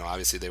 And,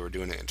 obviously they were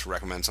doing it to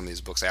recommend some of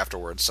these books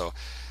afterwards, so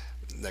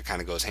that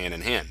kind of goes hand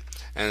in hand.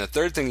 And the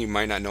third thing you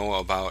might not know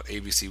about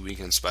ABC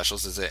Weekend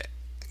Specials is it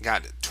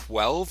got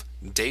 12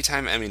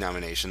 Daytime Emmy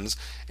nominations,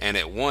 and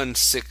it won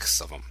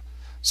 6 of them.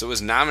 So it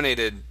was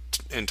nominated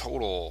in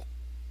total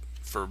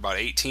for about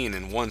 18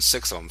 and won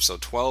 6 of them. So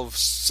 12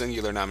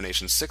 singular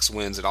nominations, 6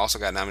 wins. It also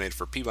got nominated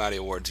for Peabody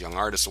Awards, Young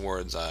Artist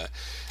Awards,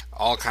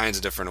 all kinds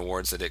of different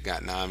awards that it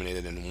got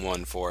nominated and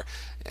won for.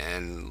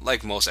 And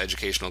like most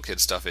educational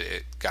kid stuff,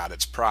 it got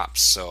its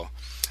props. So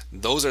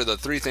those are the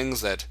 3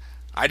 things that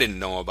I didn't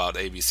know about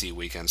ABC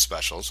Weekend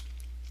Specials.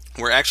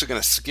 We're actually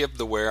going to skip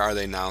the Where Are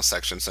They Now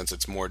section since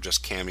it's more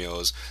just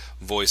cameos,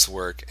 voice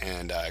work,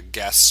 and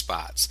guest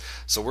spots.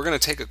 So we're going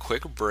to take a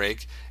quick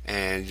break,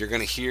 and you're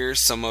going to hear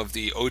some of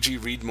the O.G.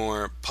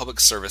 Reedmore public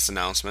service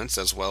announcements,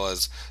 as well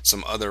as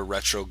some other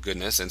retro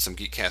goodness and some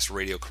Geekcast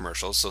radio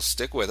commercials. So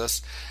stick with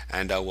us,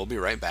 and we'll be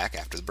right back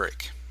after the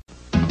break.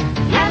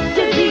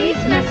 After these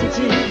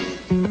messages,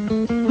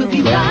 we'll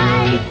be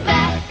right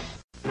back.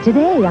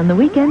 Today on the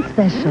Weekend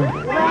Special.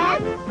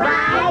 Let's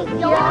ride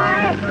your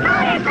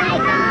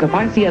motorcycle. If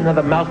I see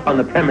another mouse on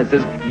the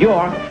premises,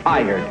 you're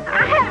fired.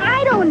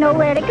 I don't know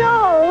where to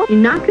go. You're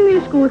not coming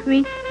to school with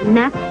me, and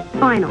that's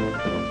final.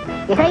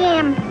 Yes, I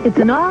am. It's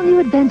an all-new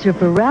adventure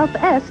for Ralph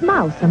S.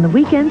 Mouse on the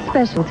Weekend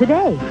Special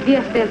today.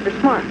 Yes, stands for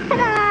smart.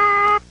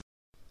 Ta-da!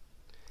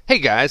 Hey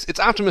guys, it's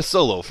Optimus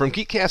Solo from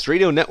Geekcast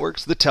Radio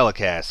Network's The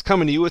Telecast,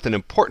 coming to you with an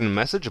important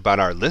message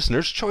about our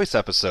Listener's Choice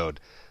episode.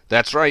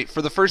 That's right,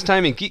 for the first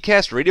time in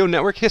Geekcast Radio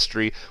Network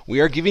history, we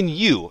are giving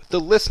you, the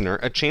listener,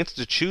 a chance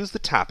to choose the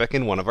topic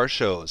in one of our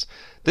shows.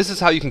 This is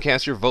how you can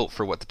cast your vote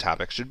for what the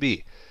topic should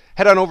be.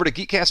 Head on over to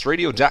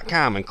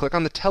GeekCastRadio.com and click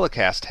on the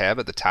Telecast tab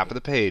at the top of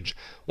the page.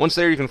 Once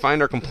there, you can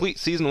find our complete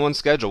Season 1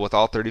 schedule with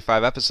all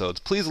 35 episodes.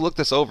 Please look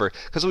this over,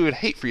 because we would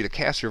hate for you to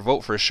cast your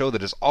vote for a show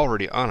that is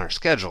already on our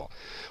schedule.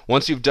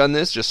 Once you've done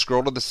this, just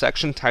scroll to the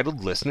section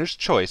titled Listener's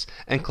Choice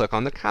and click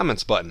on the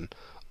Comments button.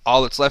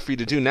 All that's left for you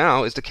to do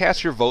now is to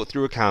cast your vote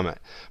through a comment.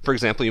 For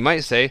example, you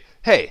might say,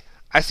 "Hey,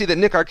 I see that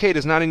Nick Arcade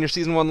is not in your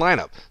Season 1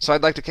 lineup, so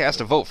I'd like to cast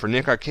a vote for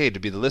Nick Arcade to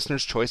be the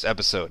Listener's Choice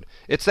episode."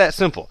 It's that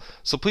simple,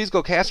 so please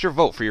go cast your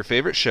vote for your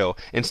favorite show,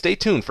 and stay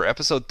tuned for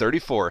episode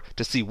 34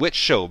 to see which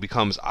show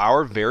becomes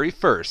our very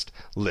first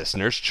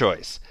Listener's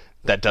Choice.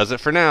 That does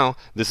it for now.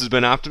 This has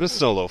been Optimus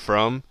Solo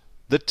from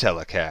The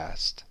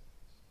Telecast.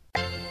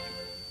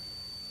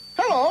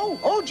 Hello,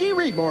 O.G.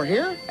 Reedmore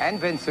here. And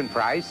Vincent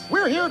Price.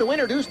 We're here to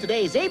introduce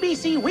today's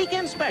ABC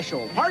Weekend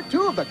Special, Part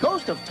 2 of The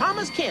Ghost of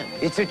Thomas Kent.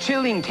 It's a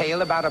chilling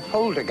tale about a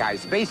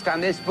poltergeist based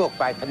on this book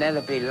by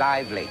Penelope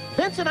Lively.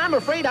 Vincent, I'm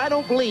afraid I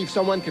don't believe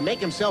someone can make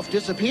himself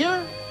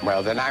disappear.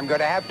 Well, then I'm going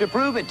to have to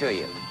prove it to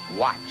you.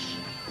 Watch.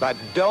 But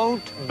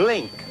don't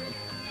blink.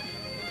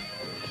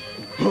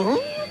 Huh?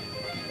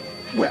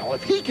 Well,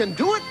 if he can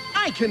do it,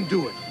 I can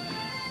do it.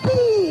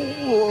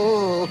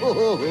 Ooh.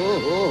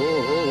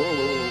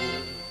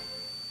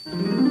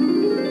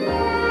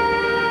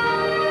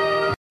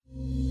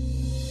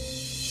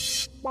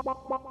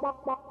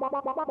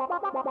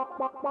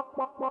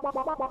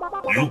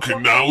 You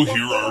can now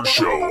hear our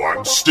show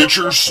on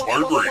Stitcher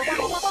Smart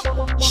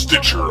Radio.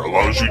 Stitcher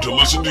allows you to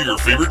listen to your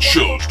favorite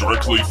shows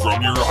directly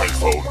from your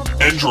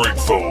iPhone, Android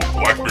phone,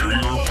 BlackBerry,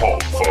 or Palm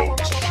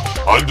phones.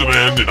 On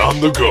demand and on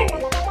the go.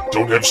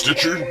 Don't have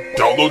Stitcher?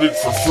 Download it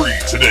for free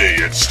today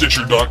at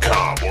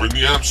Stitcher.com or in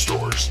the app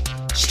stores.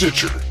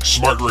 Stitcher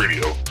Smart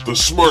Radio, the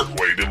smart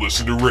way to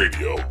listen to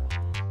radio.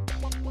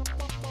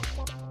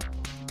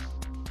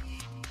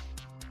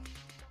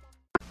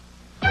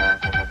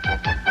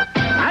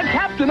 I'm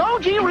Captain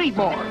O.G.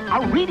 Reedmore,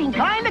 a reading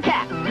kind of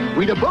cat.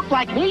 Read a book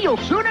like me, you'll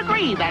soon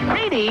agree that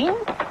reading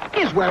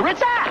is where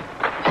it's at.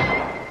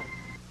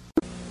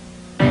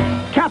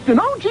 Captain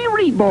O.G.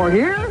 Reedmore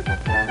here.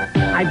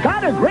 I've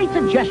got a great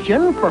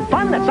suggestion for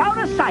fun that's out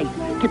of sight.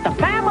 Get the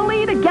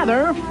family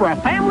together for a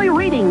family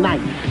reading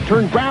night.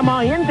 Turn Grandma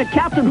in to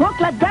Captain Hook,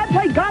 let Dad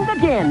play guns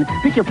again.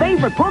 Pick your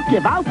favorite book,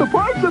 give out the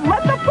parts, and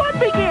let the fun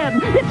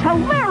begin. It's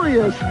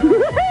hilarious,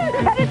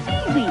 and it's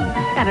easy,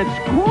 and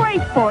it's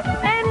great for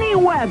any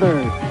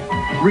weather.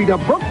 Read a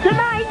book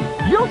tonight,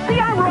 you'll see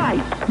I'm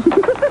right.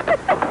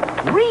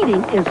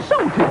 Reading is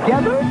so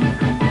together.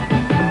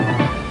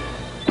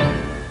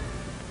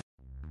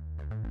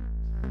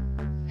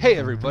 Hey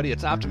everybody,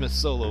 it's Optimus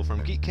Solo from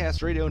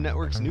Geekcast Radio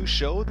Network's new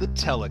show, The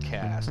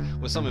Telecast,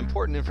 with some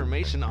important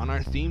information on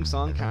our theme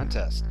song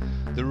contest.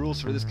 The rules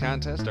for this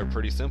contest are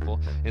pretty simple.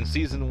 In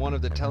Season 1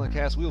 of The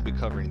Telecast, we will be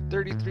covering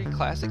 33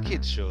 classic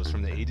kids shows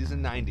from the 80s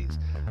and 90s.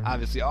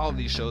 Obviously, all of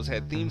these shows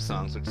had theme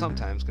songs, which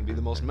sometimes can be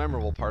the most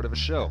memorable part of a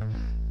show.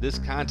 This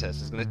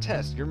contest is going to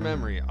test your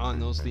memory on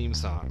those theme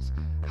songs.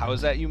 How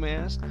is that, you may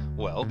ask?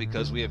 Well,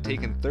 because we have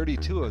taken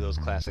 32 of those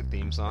classic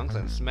theme songs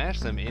and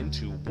smashed them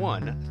into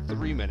one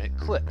 3-minute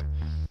clip.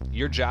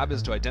 Your job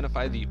is to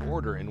identify the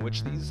order in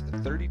which these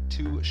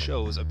 32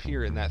 shows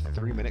appear in that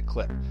 3-minute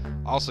clip.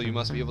 Also, you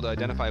must be able to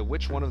identify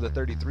which one of the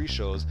 33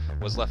 shows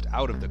was left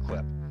out of the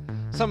clip.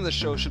 Some of the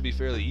shows should be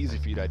fairly easy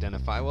for you to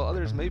identify, while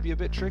others may be a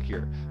bit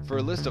trickier. For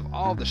a list of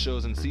all of the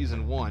shows in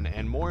Season 1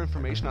 and more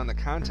information on the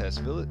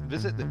contest,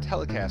 visit the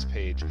Telecast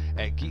page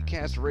at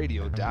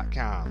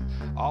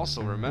GeekCastRadio.com.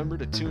 Also, remember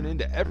to tune in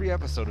to every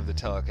episode of the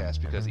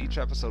Telecast, because each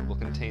episode will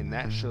contain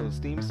that show's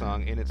theme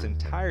song in its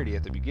entirety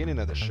at the beginning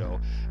of the show,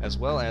 as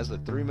well as the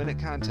 3-minute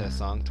contest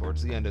song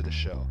towards the end of the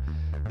show.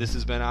 This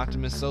has been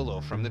Optimus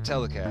Solo from the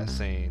Telecast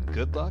saying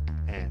good luck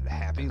and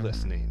happy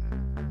listening.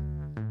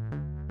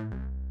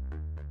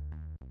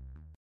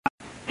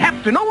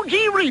 Captain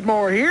O.G.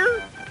 Reedmore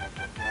here.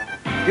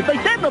 If they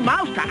send the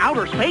mouse to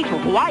outer space or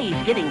Hawaii's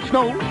getting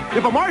snow,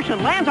 if a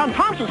Martian lands on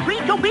Thompson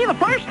Street, you'll be the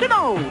first to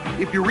know.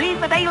 If you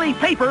read the daily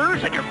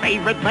papers and your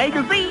favorite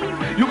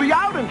magazines, you'll be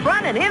out in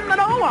front and in the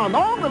know on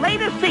all the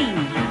latest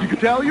scenes. You can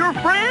tell your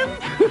friends,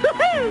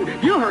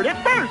 you heard it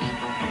first.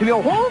 And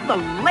you'll hold the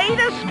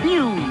latest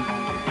views.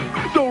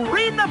 So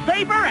read the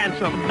paper and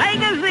some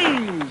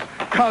magazines,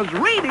 'cause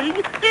reading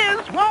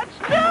is what's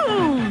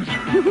news.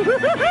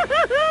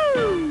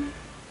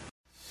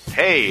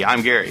 Hey,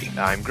 I'm Gary.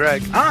 I'm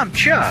Greg. I'm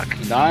Chuck.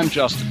 And I'm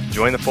Justin.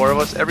 Join the four of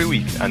us every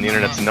week on the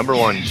internet's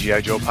 #1 G.I.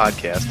 Joe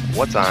podcast,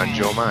 What's on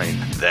Joe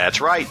Mind? That's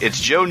right.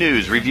 It's Joe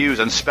news, reviews,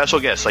 and special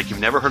guests like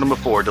you've never heard them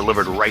before,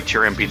 delivered right to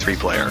your MP3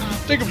 player.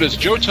 Think of it as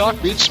Joe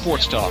Talk meets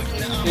Sports Talk.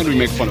 And we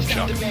make fun of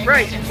Chuck.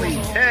 Right,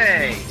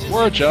 hey.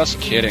 We're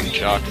just kidding,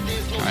 Chuck.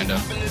 Kinda.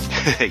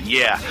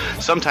 Yeah,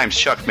 sometimes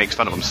Chuck makes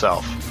fun of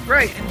himself.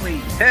 Right,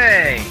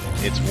 hey.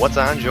 It's What's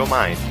on Joe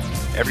Mind.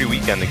 every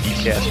week on the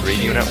Geekcast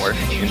Radio Network,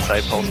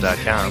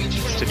 InsidePulse.com,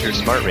 Stitcher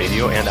Smart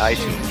Radio, and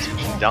iTunes.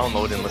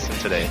 Download and listen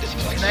today.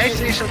 Can I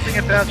say something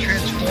about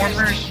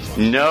Transformers?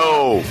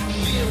 No!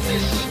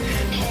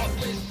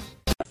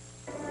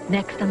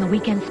 Next on the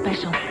weekend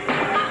special,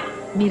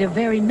 meet a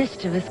very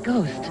mischievous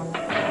ghost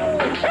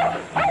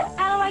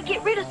How do I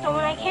get rid of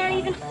someone I can't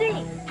even see?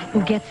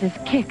 who gets his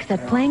kicks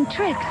at playing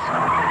tricks.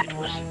 It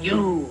was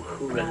you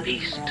who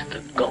released the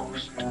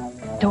ghost.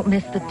 Don't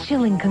miss the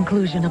chilling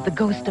conclusion of The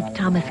Ghost of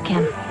Thomas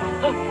Kemp.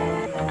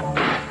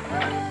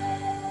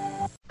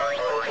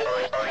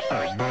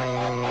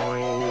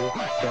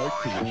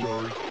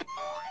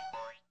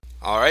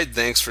 Alright,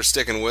 thanks for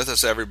sticking with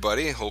us,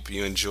 everybody. Hope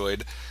you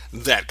enjoyed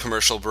that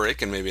commercial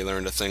break and maybe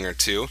learned a thing or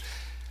two.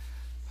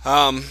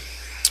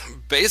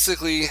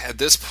 Basically, at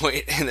this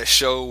point in the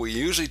show, we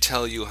usually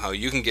tell you how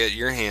you can get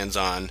your hands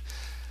on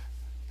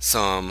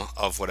some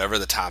of whatever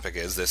the topic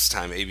is, this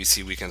time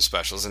ABC Weekend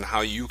Specials, and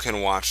how you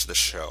can watch the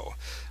show.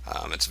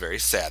 It's very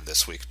sad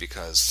this week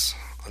because,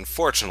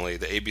 unfortunately,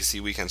 the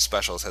ABC Weekend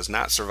Specials has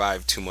not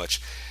survived too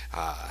much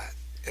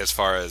as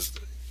far as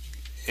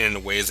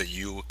in ways that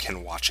you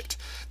can watch it.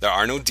 There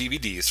are no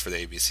DVDs for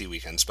the ABC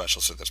Weekend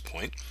Specials at this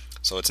point,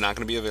 so it's not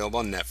going to be available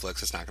on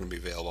Netflix, it's not going to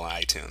be available on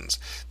iTunes.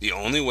 The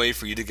only way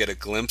for you to get a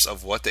glimpse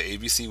of what the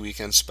ABC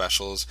Weekend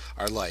Specials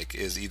are like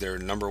is either,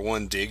 number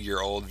one, dig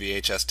your old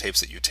VHS tapes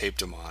that you taped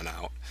them on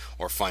out,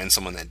 or find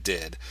someone that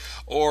did,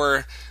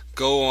 or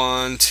go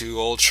on to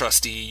old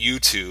trusty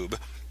YouTube,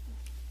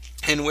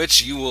 in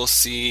which you will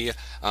see,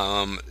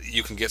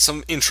 you can get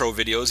some intro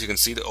videos, you can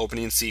see the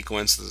opening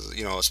sequence,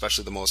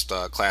 especially the most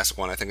classic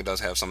one. I think it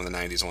does have some of the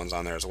 90s ones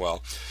on there as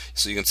well.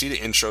 So you can see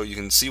the intro, you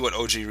can see what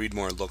O.G.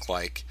 Reedmore looked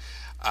like,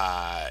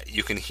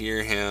 you can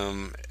hear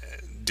him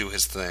do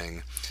his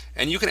thing,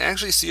 and you can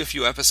actually see a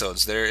few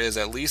episodes. There is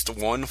at least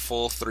one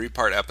full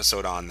 3-part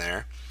episode on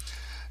there,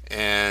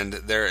 and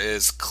there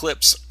is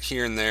clips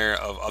here and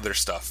there of other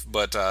stuff,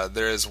 but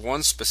there is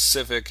one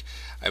specific,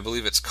 I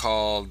believe it's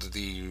called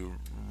the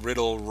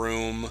Riddle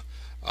Room,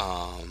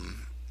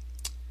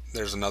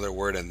 there's another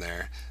word in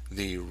there,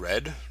 the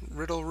Red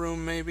Riddle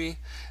Room maybe,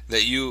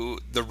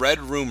 the Red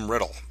Room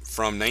Riddle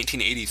from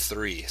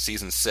 1983,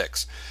 season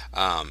 6,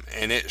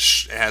 and it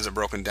has it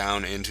broken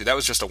down into, that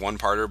was just a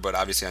 1-parter, but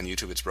obviously on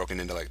YouTube it's broken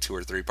into like 2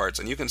 or 3 parts,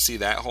 and you can see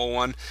that whole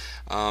one.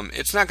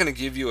 It's not going to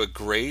give you a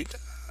great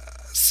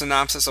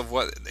synopsis of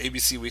what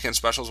ABC Weekend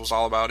Specials was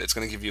all about. It's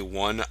going to give you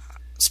one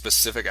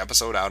specific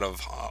episode out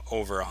of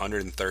over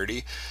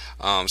 130,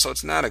 so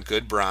it's not a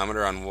good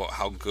barometer on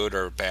how good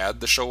or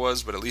bad the show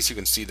was, but at least you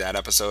can see that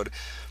episode.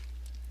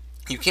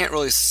 You can't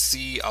really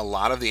see a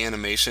lot of the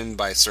animation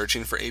by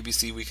searching for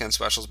ABC Weekend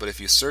Specials, but if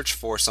you search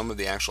for some of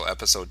the actual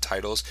episode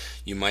titles,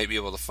 you might be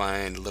able to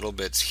find little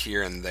bits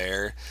here and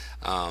there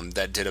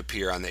that did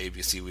appear on the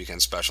ABC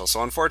Weekend Special.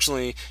 So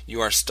unfortunately,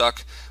 you are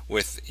stuck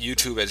with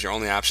YouTube as your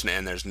only option,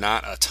 and there's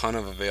not a ton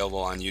of available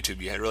on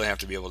YouTube. You really have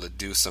to be able to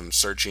do some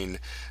searching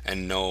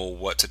and know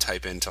what to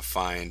type in to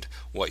find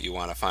what you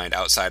want to find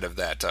outside of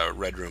that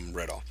Red Room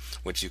Riddle,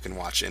 which you can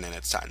watch in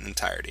its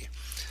entirety.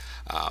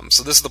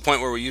 So this is the point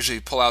where we usually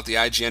pull out the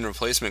IGN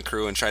replacement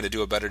crew and try to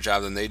do a better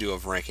job than they do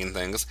of ranking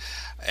things.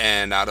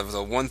 And out of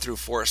the 1 through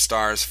 4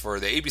 stars for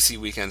the ABC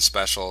Weekend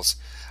Specials,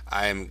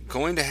 I'm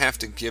going to have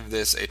to give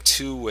this a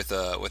 2 with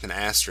an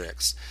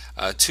asterisk.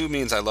 2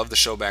 means I love the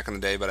show back in the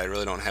day, but I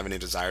really don't have any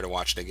desire to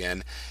watch it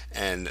again.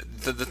 And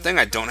the thing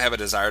I don't have a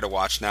desire to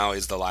watch now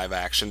is the live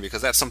action,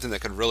 because that's something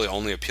that could really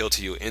only appeal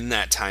to you in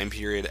that time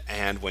period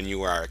and when you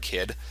were a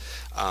kid.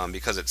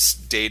 Because it's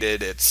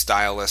dated, it's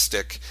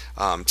stylistic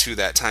to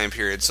that time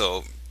period,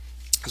 so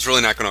it's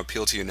really not going to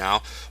appeal to you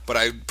now. But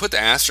I put the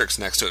asterisk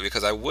next to it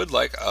because I would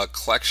like a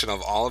collection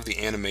of all of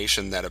the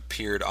animation that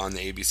appeared on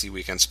the ABC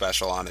Weekend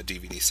Special on a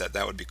DVD set.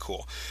 That would be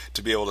cool,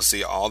 to be able to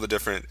see all the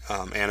different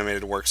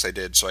animated works I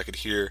did, so I could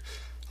hear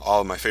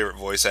all of my favorite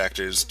voice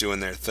actors doing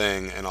their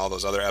thing and all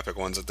those other epic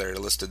ones that they're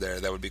listed there.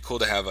 That would be cool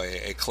to have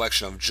a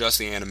collection of just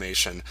the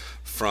animation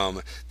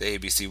from the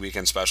ABC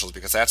Weekend Specials,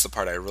 because that's the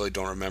part I really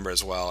don't remember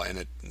as well, and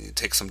it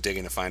takes some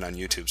digging to find on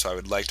YouTube, so I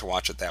would like to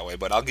watch it that way.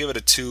 But I'll give it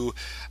a 2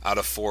 out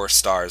of 4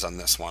 stars on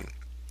this one.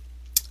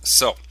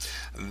 So,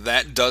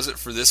 that does it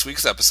for this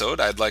week's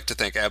episode. I'd like to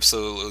thank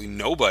absolutely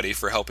nobody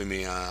for helping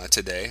me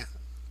today.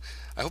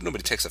 I hope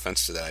nobody takes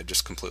offense to that. I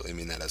just completely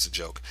mean that as a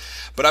joke.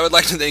 But I would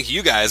like to thank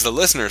you guys, the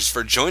listeners,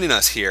 for joining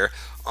us here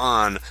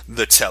on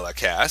the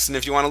telecast. And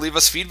if you want to leave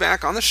us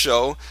feedback on the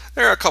show,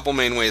 there are a couple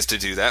main ways to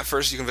do that.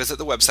 First, you can visit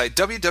the website,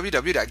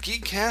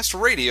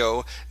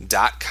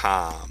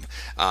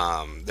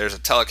 www.geekcastradio.com. There's a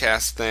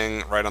telecast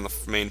thing right on the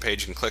main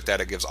page. You can click that.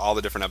 It gives all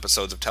the different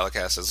episodes of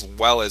telecast, as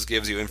well as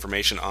gives you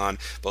information on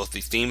both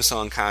the theme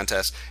song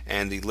contest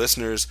and the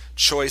listener's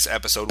choice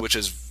episode, which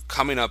is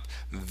coming up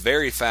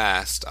very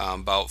fast,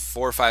 about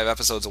 4 or 5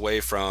 episodes away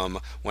from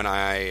when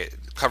I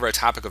cover a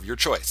topic of your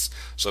choice.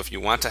 So if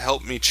you want to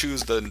help me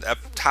choose the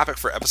topic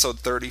for episode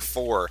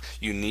 34,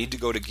 you need to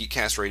go to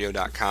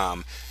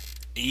geekcastradio.com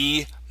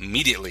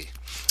immediately.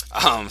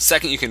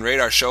 Second, you can rate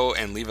our show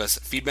and leave us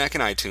feedback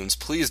in iTunes.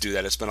 Please do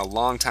that. It's been a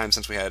long time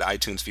since we had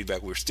iTunes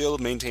feedback. We're still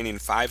maintaining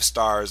 5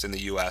 stars in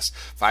the U.S.,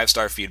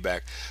 5-star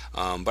feedback.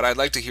 But I'd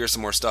like to hear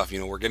some more stuff.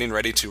 We're getting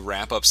ready to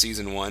wrap up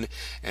Season 1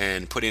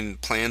 and putting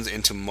plans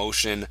into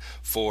motion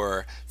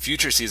for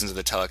future seasons of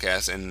the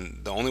telecast. And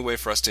the only way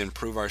for us to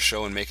improve our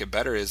show and make it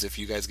better is if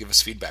you guys give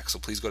us feedback. So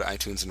please go to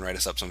iTunes and write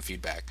us up some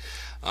feedback.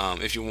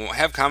 If you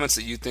have comments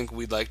that you think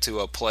we'd like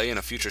to play in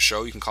a future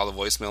show, you can call the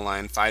voicemail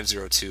line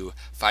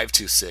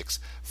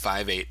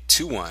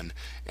 502-526-5821.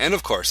 And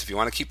of course, if you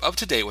want to keep up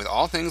to date with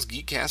all things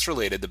Geekcast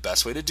related, the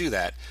best way to do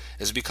that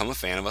is to become a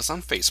fan of us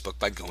on Facebook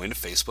by going to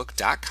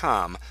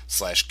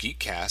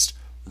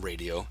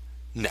facebook.com/GeekcastRadio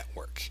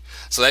Network.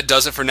 So that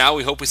does it for now.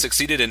 We hope we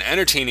succeeded in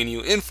entertaining you,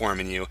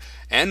 informing you,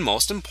 and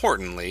most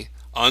importantly,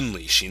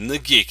 unleashing the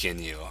geek in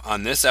you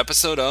on this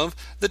episode of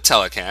The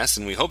Telecast,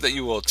 and we hope that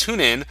you will tune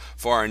in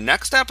for our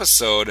next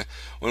episode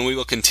when we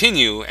will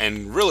continue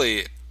and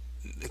really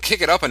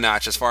kick it up a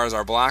notch as far as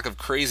our block of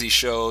crazy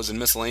shows and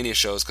miscellaneous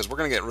shows, because we're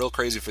going to get real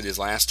crazy for these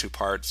last 2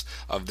 parts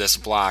of this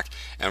block,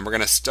 and we're going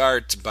to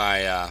start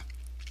by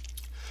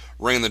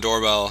ringing the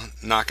doorbell,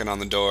 knocking on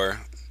the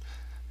door,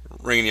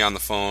 ringing you on the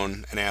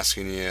phone, and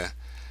asking you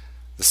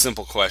the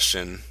simple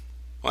question,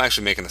 well,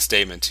 actually making a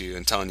statement to you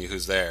and telling you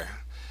who's there.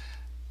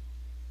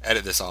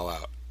 Edit this all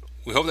out.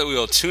 We hope that we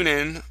will tune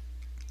in,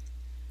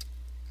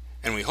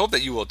 and we hope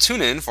that you will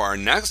tune in for our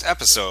next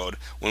episode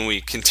when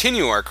we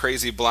continue our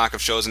crazy block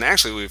of shows, and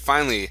actually we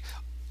finally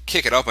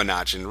kick it up a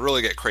notch and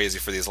really get crazy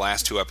for these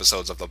last 2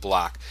 episodes of the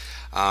block.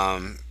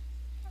 I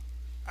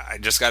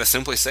just got to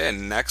simply say it,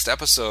 next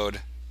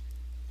episode,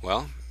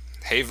 well,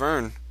 hey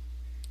Vern,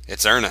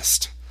 it's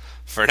Ernest.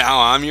 For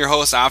now, I'm your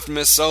host,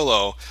 Optimus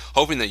Solo,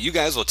 hoping that you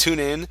guys will tune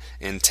in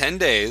 10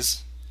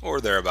 days, or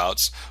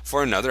thereabouts,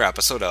 for another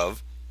episode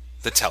of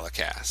The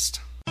Telecast.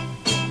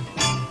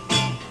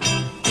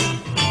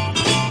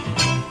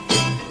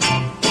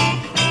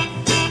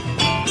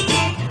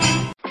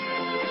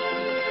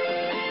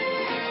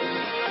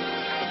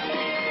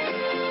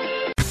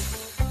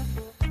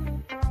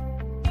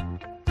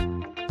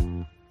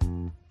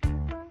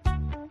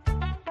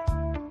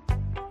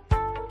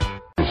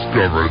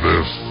 Discover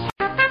this.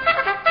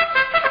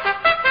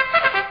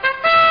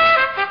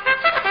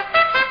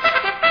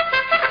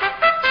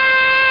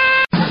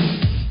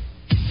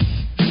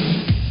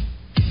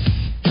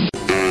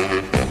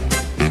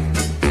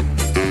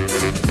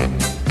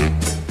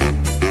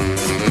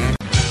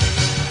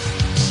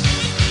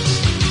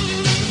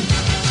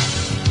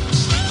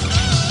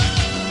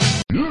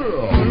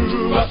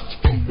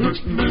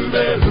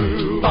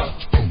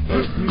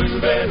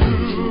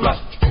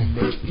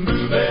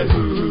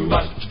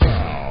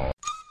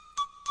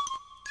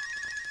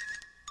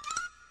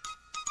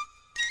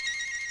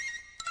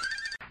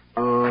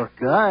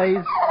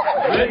 Guys.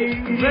 Ready.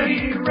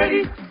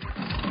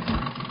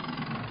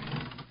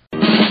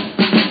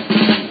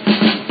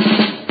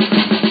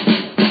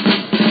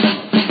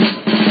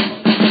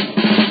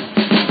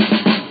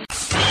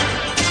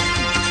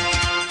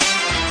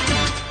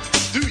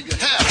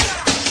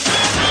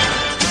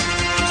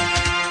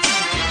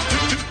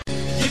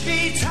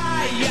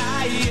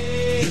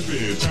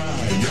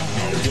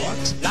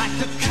 What? Like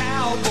the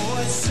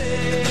cowboys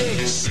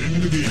say. Sing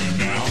it again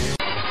now.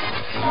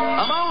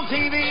 I'm on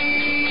TV.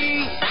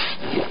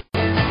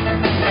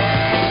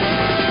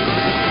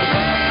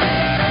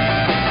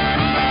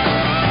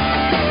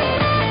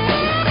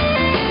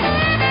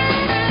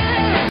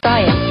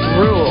 Science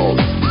rules.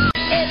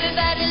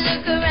 Everybody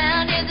look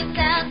around, hear the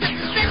sounds of the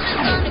Christmas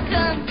gonna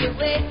come your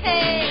way.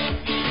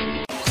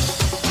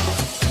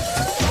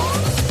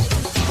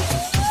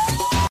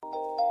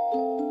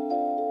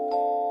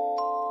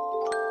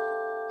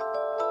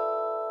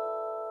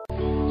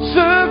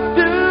 Surf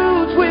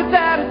dudes with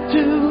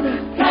attitude,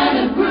 kind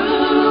of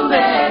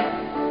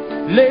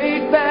groovy,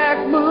 laid back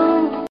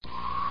move.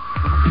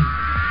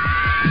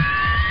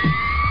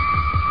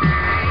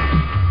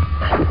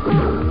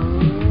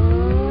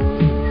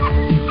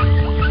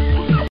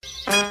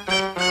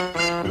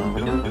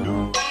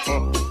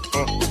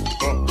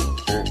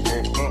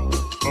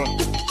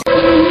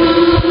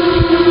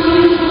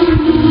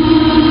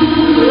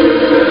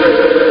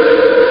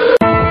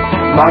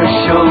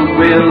 Marshall,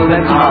 Will,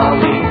 and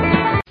Holly.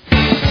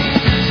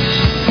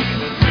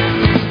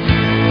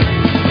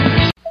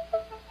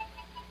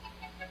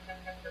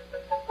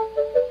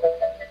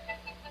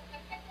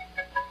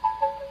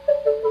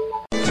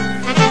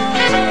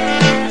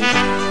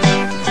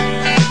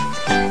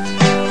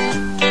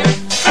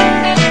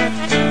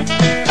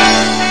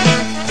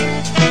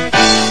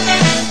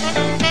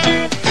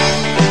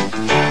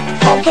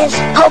 Hocus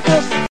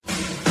pocus.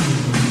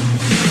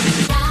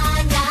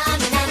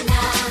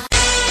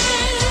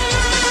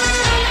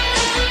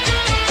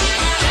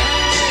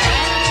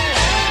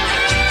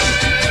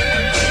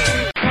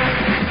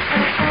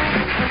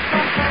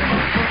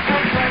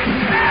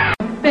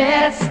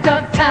 Best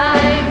of times.